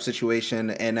ledge trap situation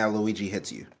and now Luigi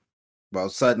hits you. Well,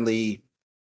 suddenly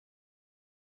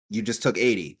you just took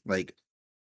 80. Like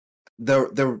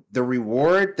the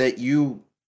reward that you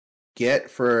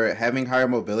get for having higher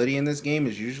mobility in this game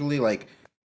is usually like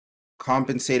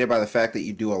compensated by the fact that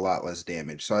you do a lot less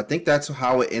damage. So I think that's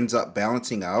how it ends up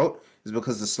balancing out, is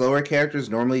because the slower characters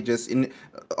normally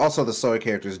also the slower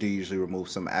characters do usually remove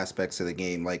some aspects of the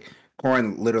game. Like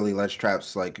Corrin literally ledge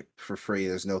traps like for free.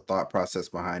 There's no thought process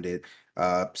behind it.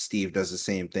 Steve does the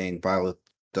same thing. Violet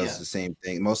does Yeah. the same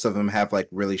thing. Most of them have like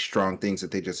really strong things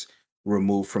that they just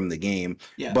remove from the game.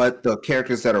 Yeah. But the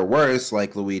characters that are worse,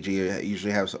 like Luigi,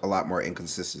 usually have a lot more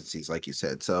inconsistencies, like you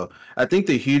said. So I think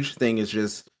the huge thing is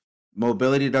just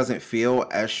mobility doesn't feel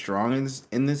as strong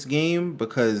in this game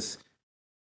because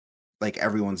like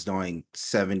everyone's doing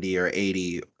 70 or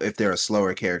 80 if they're a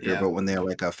slower character, Yeah. but when they're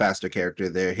like a faster character,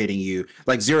 they're hitting you.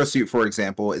 Like Zero Suit, for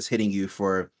example, is hitting you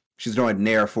for she's doing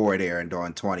nair forward air and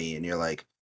doing 20, and you're like,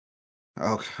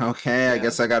 okay, I Yeah.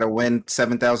 guess I gotta win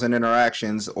 7,000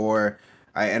 interactions, or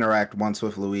I interact once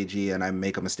with Luigi and I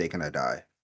make a mistake and I die.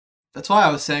 That's why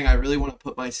I was saying I really want to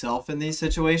put myself in these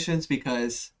situations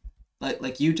because,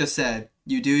 like you just said,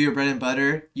 you do your bread and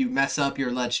butter, you mess up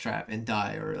your ledge trap and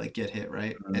die or like get hit,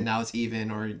 right? Mhm. And now it's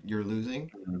even or you're losing.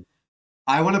 Mhm.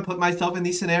 I want to put myself in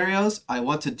these scenarios. I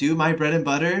want to do my bread and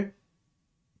butter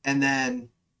and then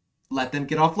let them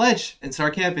get off ledge and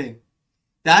start camping.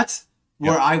 That's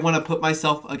where I want to put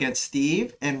myself against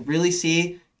Steve and really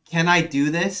see, can I do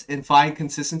this and find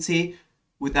consistency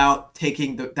without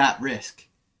taking that risk?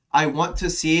 I want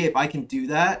to see if I can do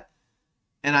that,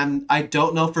 and I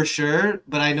don't know for sure,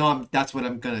 but I know that's what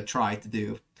I'm gonna try to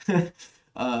do.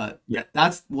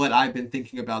 That's what I've been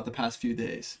thinking about the past few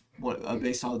days,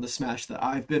 based on the Smash that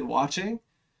I've been watching.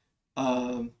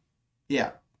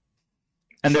 Yeah.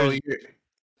 And So there's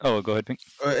oh, go ahead, Pink.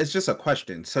 it's just a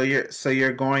question. So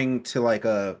you're going to like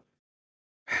a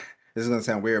this is gonna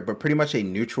sound weird, but pretty much a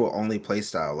neutral only play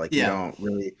style. Like Yeah.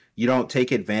 you don't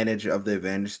take advantage of the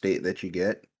advantage state that you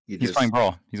get. You He's just playing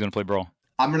Brawl. He's gonna play Brawl.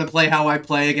 I'm gonna play how I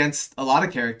play against a lot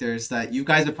of characters that you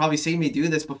guys have probably seen me do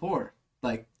this before.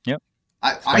 Like, Yep.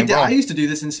 I used to do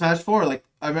this in Smash 4. Like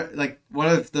one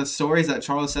of the stories that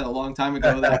Charles said a long time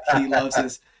ago that he loves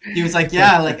is he was like,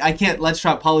 yeah, like I can't let's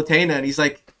drop Palutena, and he's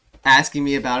like asking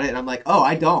me about it, and I'm like, oh,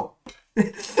 I don't.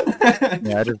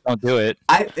 Yeah, I just don't do it.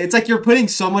 It's like you're putting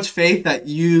so much faith that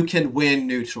you can win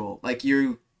neutral. Like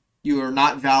you are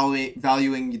not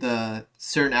valuing the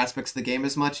certain aspects of the game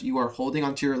as much. You are holding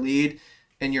onto your lead,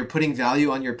 and you're putting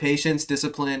value on your patience,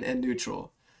 discipline, and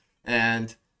neutral.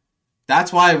 And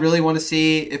that's why I really want to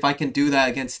see if I can do that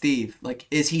against Steve. Like,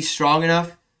 is he strong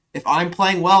enough? If I'm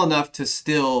playing well enough to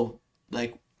still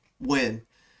like win,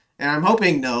 and I'm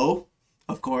hoping no,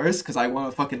 of course, because I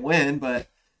want to fucking win. But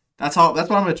that's what I'm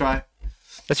gonna try.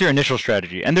 That's your initial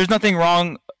strategy, and there's nothing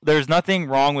wrong. There's nothing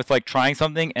wrong with like trying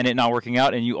something and it not working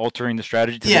out, and you altering the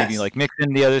strategy to maybe like mix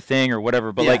in the other thing or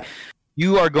whatever. But like,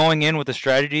 you are going in with a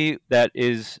strategy that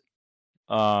is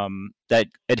that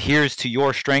adheres to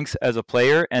your strengths as a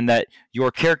player and that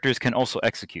your characters can also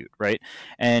execute, right?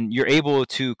 And you're able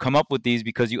to come up with these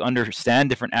because you understand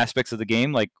different aspects of the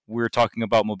game. Like we're talking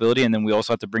about mobility, and then we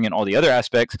also have to bring in all the other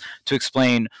aspects to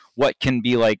explain what can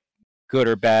be like good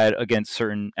or bad against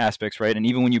certain aspects, right? And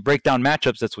even when you break down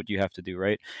matchups, that's what you have to do,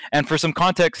 right? And for some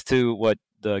context to what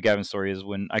the Gavin story is,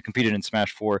 when I competed in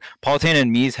Smash 4, Palutena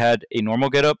and Mies had a normal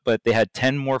getup, but they had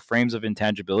 10 more frames of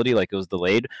intangibility, like it was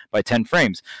delayed by 10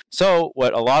 frames. So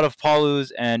what a lot of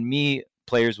Palus and Mii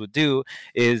players would do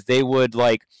is they would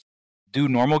like do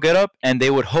normal getup, and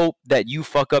they would hope that you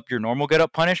fuck up your normal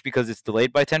getup punish because it's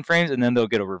delayed by 10 frames, and then they'll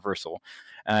get a reversal.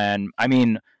 And I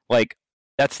mean, like,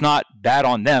 that's not bad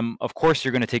on them. Of course,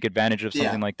 you're going to take advantage of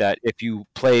something like that if you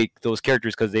play those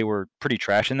characters because they were pretty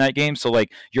trash in that game. So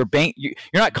like you're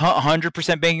not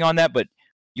 100% banking on that, but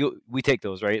we take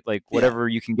those, right? Like whatever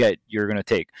you can get, you're going to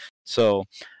take. So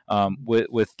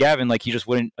with Gavin, like he just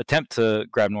wouldn't attempt to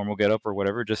grab normal get up or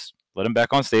whatever. Just let him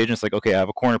back on stage, and it's like, okay, I have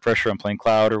a corner pressure. I'm playing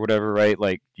Cloud or whatever, right?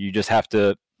 Like you just have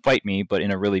to fight me, but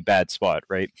in a really bad spot,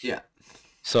 right? Yeah.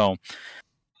 So.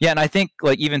 Yeah, and I think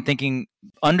like even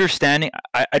understanding,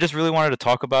 I just really wanted to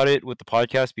talk about it with the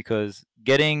podcast because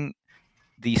getting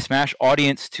the Smash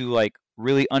audience to like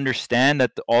really understand that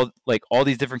all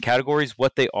these different categories,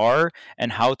 what they are,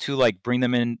 and how to like bring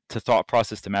them into thought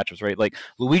process to matchups, right? Like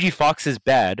Luigi Fox is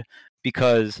bad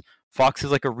because Fox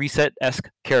is like a reset-esque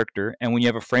character, and when you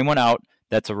have a frame one out,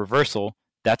 that's a reversal.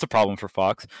 That's a problem for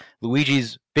Fox.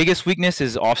 Luigi's biggest weakness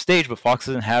is off stage, but Fox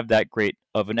doesn't have that great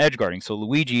of an edge guarding. So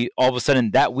Luigi, all of a sudden,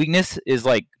 that weakness is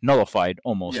like nullified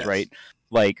almost, right?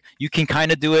 Like you can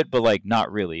kind of do it, but like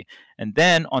not really. And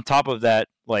then on top of that,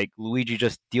 like Luigi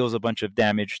just deals a bunch of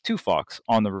damage to Fox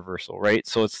on the reversal, right?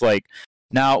 So it's like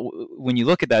now when you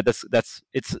look at that,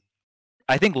 it's.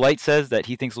 I think Light says that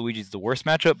he thinks Luigi's the worst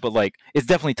matchup, but like it's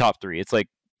definitely top 3. It's like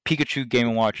Pikachu,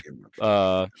 Game & Watch,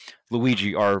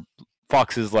 Luigi are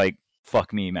Fox's like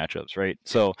fuck me matchups, right?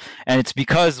 So, and it's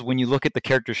because when you look at the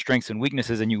character's strengths and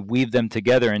weaknesses and you weave them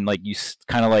together and like you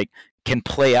kind of like can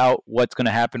play out what's going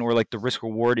to happen, or like the risk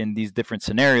reward in these different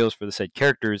scenarios for the said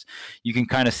characters, you can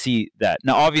kind of see that.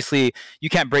 Now obviously you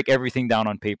can't break everything down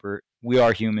on paper, we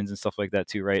are humans and stuff like that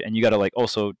too, right? And you got to like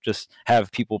also just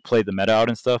have people play the meta out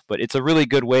and stuff, but it's a really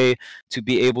good way to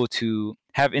be able to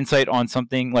have insight on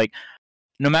something. Like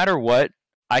no matter what,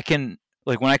 I can,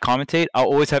 like when I commentate, I'll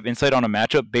always have insight on a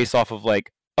matchup based off of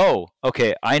like, oh,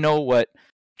 okay, I know what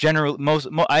I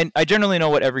generally know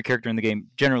what every character in the game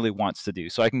generally wants to do,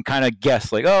 so I can kind of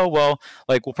guess like, oh well,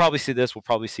 like we'll probably see this, we'll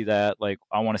probably see that, like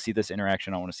I want to see this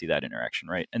interaction, I want to see that interaction,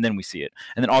 right? And then we see it,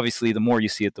 and then obviously the more you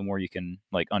see it, the more you can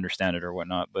like understand it or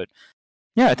whatnot. But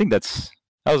yeah, I think that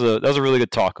was a really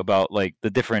good talk about like the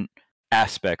different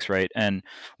aspects, right? And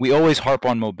we always harp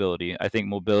on mobility. I think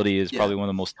mobility is probably one of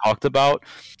the most talked about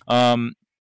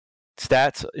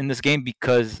stats in this game,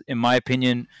 because in my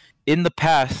opinion, in the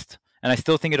past, and I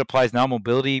still think it applies now,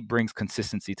 mobility brings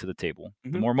consistency to the table.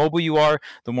 The more mobile you are,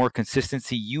 the more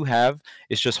consistency you have.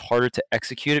 It's just harder to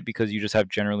execute it because you just have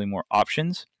generally more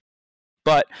options.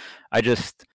 But I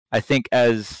think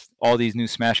as all these new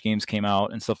Smash games came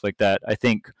out and stuff like that, I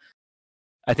think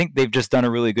they've just done a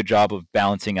really good job of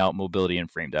balancing out mobility and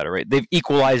frame data, right? They've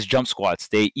equalized jump squats.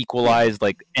 They equalized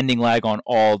like ending lag on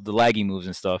all the laggy moves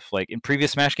and stuff. Like in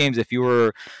previous Smash games, if you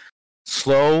were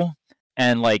slow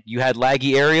and like you had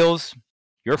laggy aerials,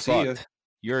 you're fucked.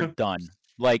 You're done.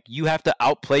 Like you have to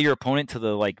outplay your opponent to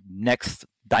the like next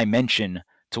dimension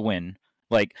to win.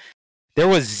 Like there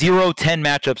was 0-10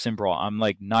 matchups in Brawl. I'm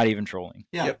like not even trolling.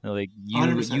 Yeah. Like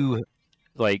 100%. you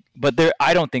like, but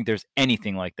I don't think there's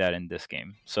anything like that in this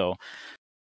game. So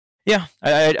yeah,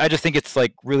 I just think it's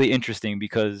like really interesting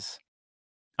because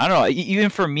I don't know, even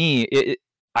for me,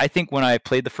 I think when I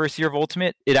played the first year of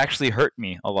Ultimate, it actually hurt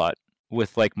me a lot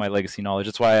with like my legacy knowledge.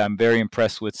 That's why I'm very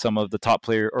impressed with some of the top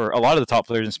player, or a lot of the top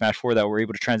players in Smash 4 that were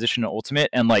able to transition to Ultimate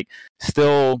and like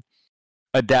still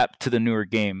adapt to the newer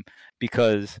game,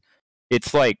 because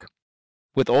it's like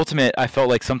with Ultimate, I felt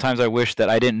like sometimes I wish that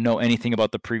I didn't know anything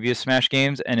about the previous Smash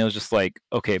games, and it was just like,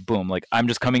 okay, boom, like I'm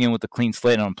just coming in with a clean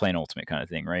slate and I'm playing Ultimate kind of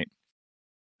thing, right?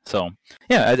 So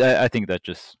yeah, I think that's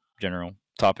just general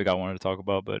topic I wanted to talk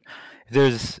about. But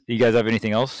if you guys have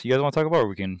anything else you guys want to talk about, or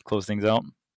we can close things out.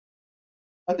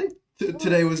 I think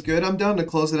today was good. I'm down to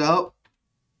close it out.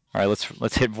 All right,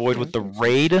 let's hit Void with the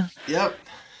raid. Yep.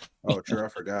 Oh, true, I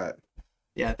forgot.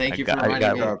 Yeah, thank you for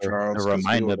reminding me. Charles,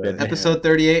 reminder, baby. Episode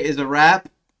 38 is a wrap.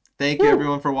 Thank you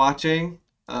everyone for watching.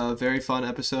 Very fun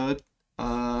episode.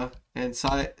 And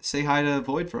say hi to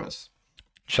Void for us.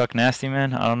 Chuck Nasty,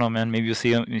 man. I don't know, man. Maybe you'll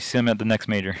see him at the next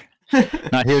major.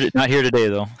 not here today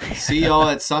though. See y'all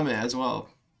at Summit as well.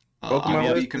 Pokemon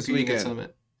I'll be list this competing at weekend.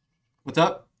 Summit. What's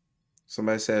up?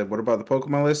 Somebody said, "What about the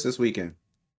Pokemon list this weekend?"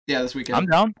 Yeah, this weekend.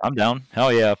 I'm down.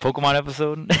 Hell yeah, Pokemon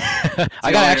episode.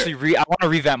 I gotta actually I want to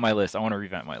revamp my list.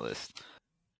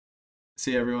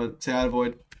 See everyone. Say hi to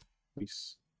Void.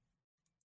 Peace.